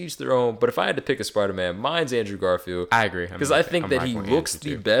cool. To each their own. But if I had to pick a Spider-Man, mine's Andrew Garfield. I agree, because I think that he looks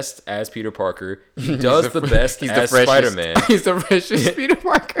the best as Peter Parker. He does the best as Spider-Man. He's the freshest Peter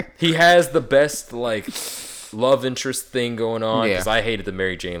Parker. He has the best love interest thing going on, because I hated the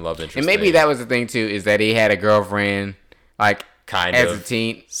Mary Jane love interest. And maybe that was the thing too, is that he had a girlfriend kind of as a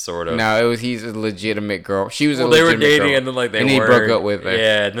teen, sort of. No, he's a legitimate girl. She was they were dating, girl, and then and he broke up with her.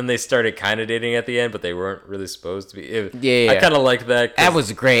 Yeah, and then they started kind of dating at the end, but they weren't really supposed to be. I kind of liked that. That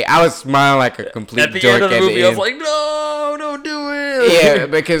was great. I was smiling like a complete at the dork end of the movie. I was like, no, don't do it. Yeah,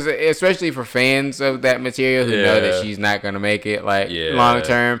 because especially for fans of that material who know that she's not gonna make it long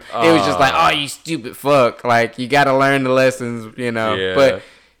term, it was just like, oh, you stupid fuck. Like, you got to learn the lessons, Yeah. But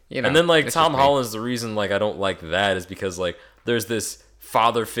and then Tom Holland's the reason I don't like that is because there's this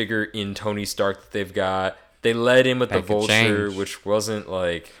father figure in Tony Stark that they've got. They led in with the Vulture, which wasn't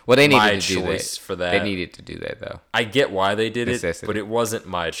they needed my to do choice that. For that. They needed to do that though. I get why they did it, but it wasn't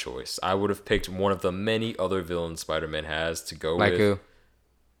my choice. I would have picked one of the many other villains Spider-Man has to go with. Who?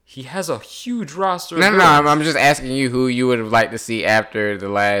 He has a huge roster. No, I'm just asking you who you would have liked to see after the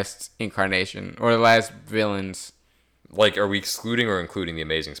last incarnation or the last villains. Are we excluding or including the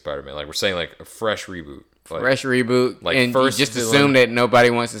Amazing Spider-Man? We're saying a fresh reboot. Fresh reboot, and first you just assume that nobody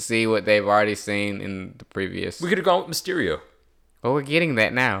wants to see what they've already seen in the previous. We could have gone with Mysterio. Well, we're getting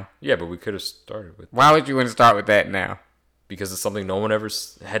that now. Yeah, but we could have started with. Why would you want to start with that now? Because it's something no one ever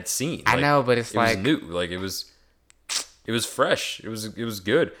had seen. I know, but it was new. It was fresh. It was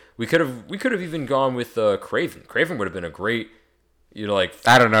good. We could have even gone with Kraven. Kraven would have been a great,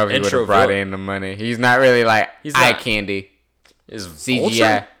 I don't know if he would have brought in the money. He's not really eye candy. Is CGI?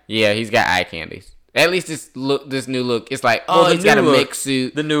 Vulture? Yeah, he's got eye candy. At least this new look. It's he's got a mixed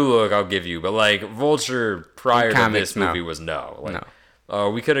suit. The new look I'll give you, but Vulture prior to this movie was no.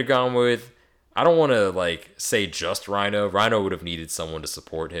 We could have gone with. I don't want to say just Rhino. Rhino would have needed someone to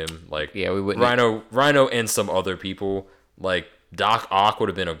support him. We wouldn't. Rhino and some other people. Doc Ock would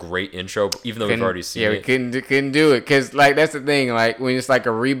have been a great intro, even though we've already seen it. Yeah, we couldn't do it because that's the thing. When it's a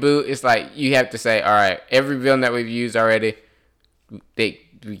reboot, it's you have to say, all right, every villain that we've used already,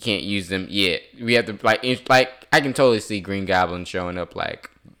 we can't use them yet. We have to I can totally see Green Goblin showing up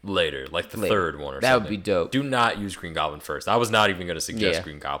later, the third one or something. That would be dope. Do not use Green Goblin first. I was not even going to suggest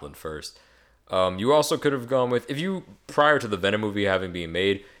Green Goblin first. You also could have gone with, prior to the Venom movie having been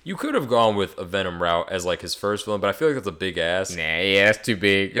made, you could have gone with a Venom route as his first villain, but I feel like that's a big ass. Nah, yeah, that's too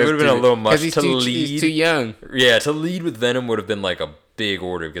big. It would have been a little much to lead. He's too young. Yeah, to lead with Venom would have been a big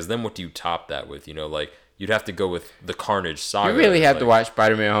order, because then what do you top that with? You'd have to go with the Carnage saga. You really have to watch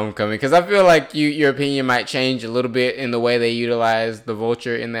Spider-Man Homecoming, because I feel like your opinion might change a little bit in the way they utilize the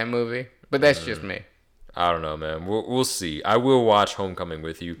Vulture in that movie, but that's just me. I don't know, man. We'll see. I will watch Homecoming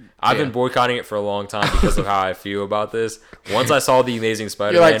with you. I've been boycotting it for a long time because of how I feel about this. Once I saw the Amazing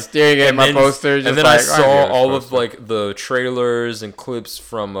Spider-Man, you're staring at my poster, and then I saw all of the trailers and clips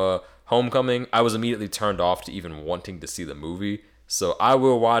from Homecoming. I was immediately turned off to even wanting to see the movie. So I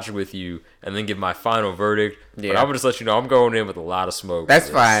will watch it with you and then give my final verdict. Yeah. But I'm gonna just let you know I'm going in with a lot of smoke. That's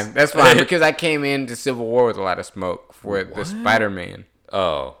fine. That's fine because I came into Civil War with a lot of smoke for the Spider-Man.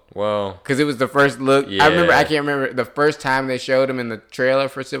 Oh, well. Because it was the first look. Yeah. I can't remember the first time they showed him in the trailer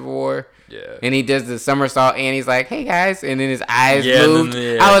for Civil War. Yeah. And he does the somersault and he's like, hey guys. And then his eyes moved.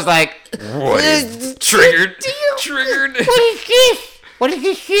 I was like, what is triggered? Triggered. What is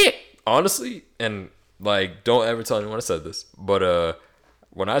this shit? Honestly, and don't ever tell anyone I said this, but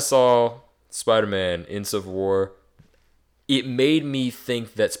when I saw Spider-Man in Civil War, it made me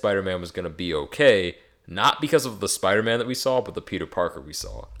think that Spider-Man was going to be okay. Not because of the Spider-Man that we saw, but the Peter Parker we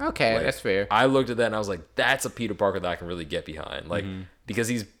saw. Okay, that's fair. I looked at that and I was like, that's a Peter Parker that I can really get behind. Because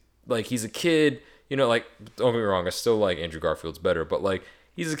he's a kid, don't get me wrong, I still like Andrew Garfield's better, but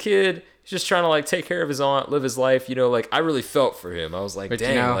he's a kid, he's just trying to take care of his aunt, live his life, I really felt for him. I was like,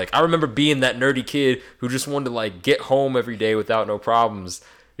 dang, I remember being that nerdy kid who just wanted to get home every day without no problems.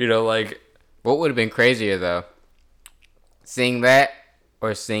 What would have been crazier though? Seeing that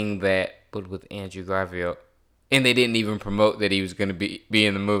or seeing that but with Andrew Garfield, and they didn't even promote that he was going to be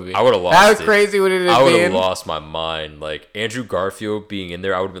in the movie. I would have lost. How crazy would it have been? I would have lost my mind. Andrew Garfield being in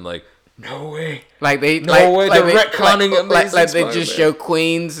there, I would have been like, no way. They're retconning Amazing Spider-Man. They just show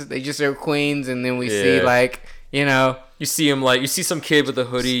Queens. They just show Queens, and then we see you see him you see some kid with a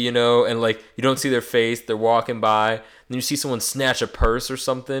hoodie, and you don't see their face. They're walking by, and then you see someone snatch a purse or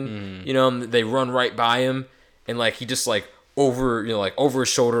something, and they run right by him, and he just over, like over his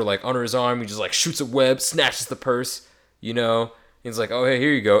shoulder, like under his arm. He just like shoots a web, snatches the purse, He's like, oh, hey,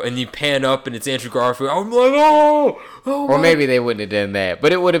 here you go. And you pan up and it's Andrew Garfield. I'm like, oh. Or maybe they wouldn't have done that.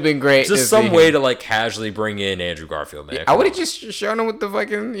 But it would have been great. Just some way to like casually bring in Andrew Garfield, man. Yeah, I would have just shown him with the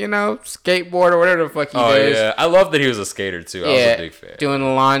fucking, skateboard or whatever the fuck he does. Oh, yeah. I love that he was a skater, too. I was a big fan. Doing the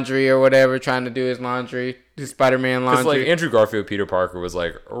laundry or whatever, trying to do his laundry. His Spider-Man laundry. Because, like, Andrew Garfield, Peter Parker was,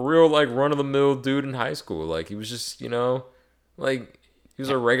 like, a real, like, run-of-the-mill dude in high school. Like, he was just, like, he was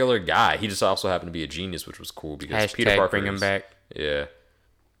a regular guy. He just also happened to be a genius, which was cool because Peter Parker bring him back. Yeah.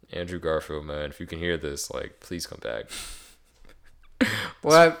 Andrew Garfield, man, if you can hear this, like, please come back.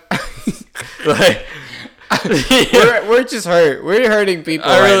 What? Like, we're just hurt. We're hurting people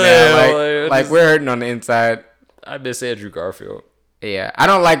now. Like we're hurting on the inside. I miss Andrew Garfield. Yeah, I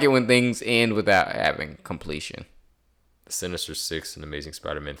don't like it when things end without having completion. The Sinister Six and Amazing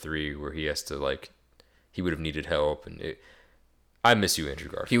Spider-Man 3, where he has to, like, he would have needed help, and I miss you, Andrew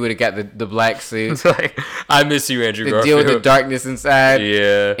Garfield. He would have got the black suit. I miss you, Andrew Garfield. To deal with the darkness inside.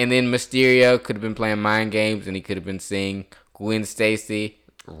 Yeah. And then Mysterio could have been playing mind games, and he could have been seeing Gwen Stacy.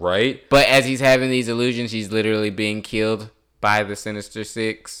 Right. But as he's having these illusions, he's literally being killed by the Sinister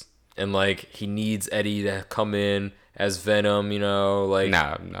Six. And, like, he needs Eddie to come in as Venom, like...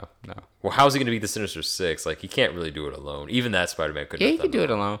 No. Well, how's he going to beat the Sinister Six? Like, he can't really do it alone. Even that Spider-Man couldn't have he done could do it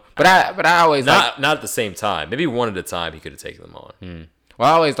alone. But I always... Not at the same time. Maybe one at a time he could have taken them on. Well,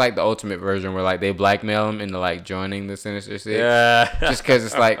 I always like the ultimate version where, like, they blackmail him into, like, joining the Sinister Six. Yeah. Just because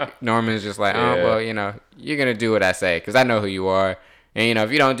it's like, Norman's just like, oh, well, you're going to do what I say because I know who you are. And,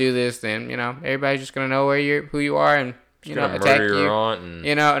 if you don't do this, then, everybody's just going to know who you are and, attack you.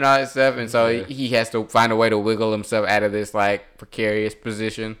 And all that stuff. And so he has to find a way to wiggle himself out of this, like, precarious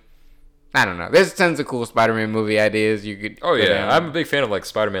position. I don't know. There's tons of cool Spider-Man movie ideas you could. Oh yeah, I'm a big fan of like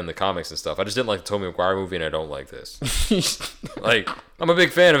Spider-Man the comics and stuff. I just didn't like the Tobey Maguire movie, and I don't like this. Like, I'm a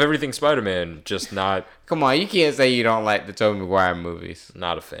big fan of everything Spider-Man, just not. Come on, you can't say you don't like the Tobey Maguire movies.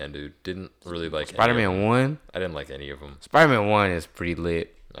 Not a fan, dude. Didn't really like Spider-Man 1. I didn't like any of them. Spider-Man 1 is pretty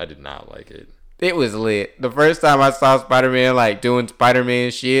lit. I did not like it. It was lit. The first time I saw Spider-Man like doing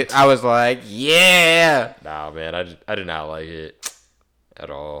Spider-Man shit, I was like, yeah. Nah, man, I did not like it. At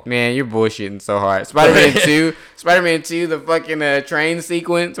all. Man, you're bullshitting so hard. Spider-Man 2, the fucking train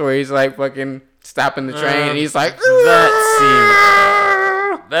sequence where he's like fucking stopping the train and he's like,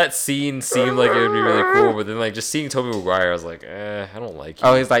 that scene seemed like it would be really cool, but then like just seeing Tobey Maguire, I was like, I don't like him.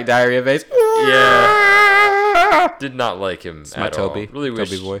 Oh, he's like diarrhea face. Yeah. Did not like him it's at my Toby. all. Really wish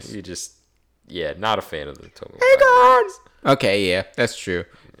Toby voice. he just, not a fan of the Tobey Maguire. Hey guys. Okay, yeah, that's true.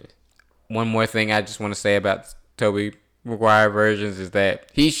 One more thing I just want to say about Tobey Maguire versions is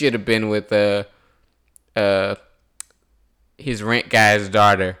that he should have been with his rent guy's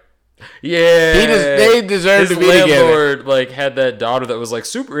daughter. Yeah, they deserve to be together. His landlord like had that daughter that was like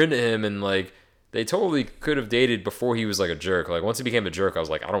super into him, and like they totally could have dated before he was like a jerk. Like once he became a jerk, I was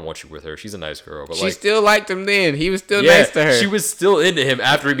like, I don't want you with her. She's a nice girl, but she still liked him then. He was still nice to her. She was still into him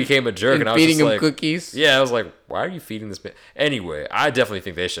after he became a jerk, and I was feeding just him like, cookies. Yeah, I was like, why are you feeding this man? Anyway, I definitely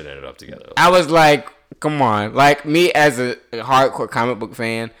think they should have ended up together. I was like, come on. Like, me as a hardcore comic book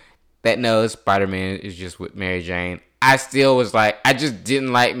fan that knows Spider-Man is just with Mary Jane, I still was like, I just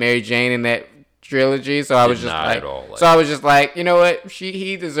didn't like Mary Jane in that trilogy, so I was just like, you know what?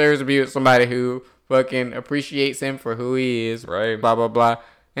 He deserves to be with somebody who fucking appreciates him for who he is. Right. Blah, blah, blah.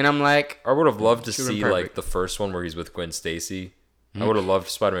 And I'm like, I would have loved to see, like, the first one where he's with Gwen Stacy. I would have loved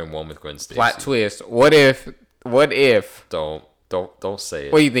Spider-Man 1 with Gwen Stacy. Plot twist. What if? Don't say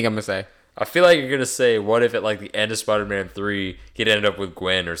it. What do you think I'm going to say? I feel like you're going to say, what if at, like, the end of Spider-Man 3, he'd ended up with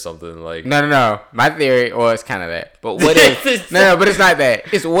Gwen or something, like... No. My theory, it's kind of that. But what if... no, but it's not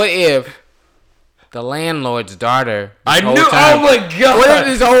that. It's what if the landlord's daughter... Oh my God! What if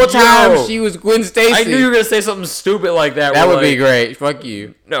this whole time she was Gwen Stacy? I knew you were going to say something stupid like that. That would be great. Fuck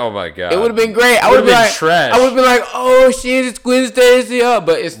you. Oh my God. It would have been great. I would have been like, trash. I would have been like, oh shit, it's Gwen Stacy.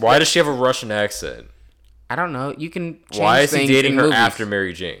 But it's... Why does she have a Russian accent? I don't know. You can change Why is he dating her movies. After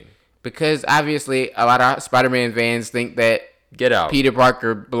Mary Jane? Because obviously a lot of Spider-Man fans think that Get out. Peter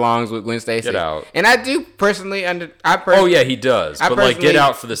Parker belongs with Gwen Stacy. Get out. And I do personally oh yeah, he does. But like, get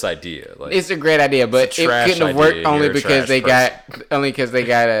out for this idea. Like, it's a great idea, but it couldn't have worked only because they got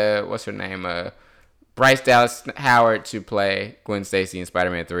what's her name? Bryce Dallas Howard to play Gwen Stacy in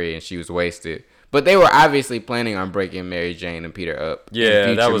Spider-Man 3, and she was wasted. But they were obviously planning on breaking Mary Jane and Peter up.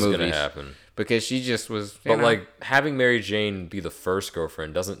 Yeah, that was going to happen. because she just was. But like having Mary Jane be the first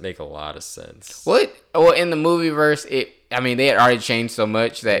girlfriend doesn't make a lot of sense. What? Well, in the movie verse, I mean, they had already changed so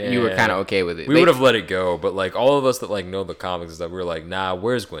much that you were kind of okay with it. We would have let it go, but like all of us that like know the comics and stuff, we were like, nah,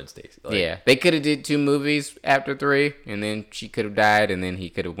 where's Gwen Stacy? Like, yeah, they could have did 2 movies after 3, and then she could have died, and then he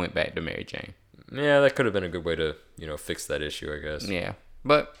could have went back to Mary Jane. Yeah, that could have been a good way to fix that issue, I guess. Yeah,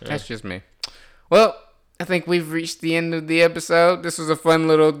 but that's just me. Well, I think we've reached the end of the episode. This was a fun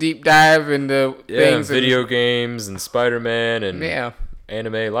little deep dive into things. Video games and Spider-Man and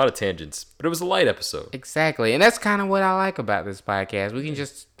anime, a lot of tangents. But it was a light episode. Exactly. And that's kind of what I like about this podcast. We can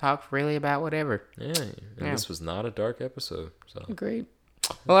just talk freely about whatever. Yeah, and this was not a dark episode. So great.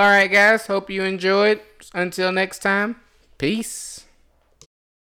 Well, all right, guys. Hope you enjoyed. Until next time, peace.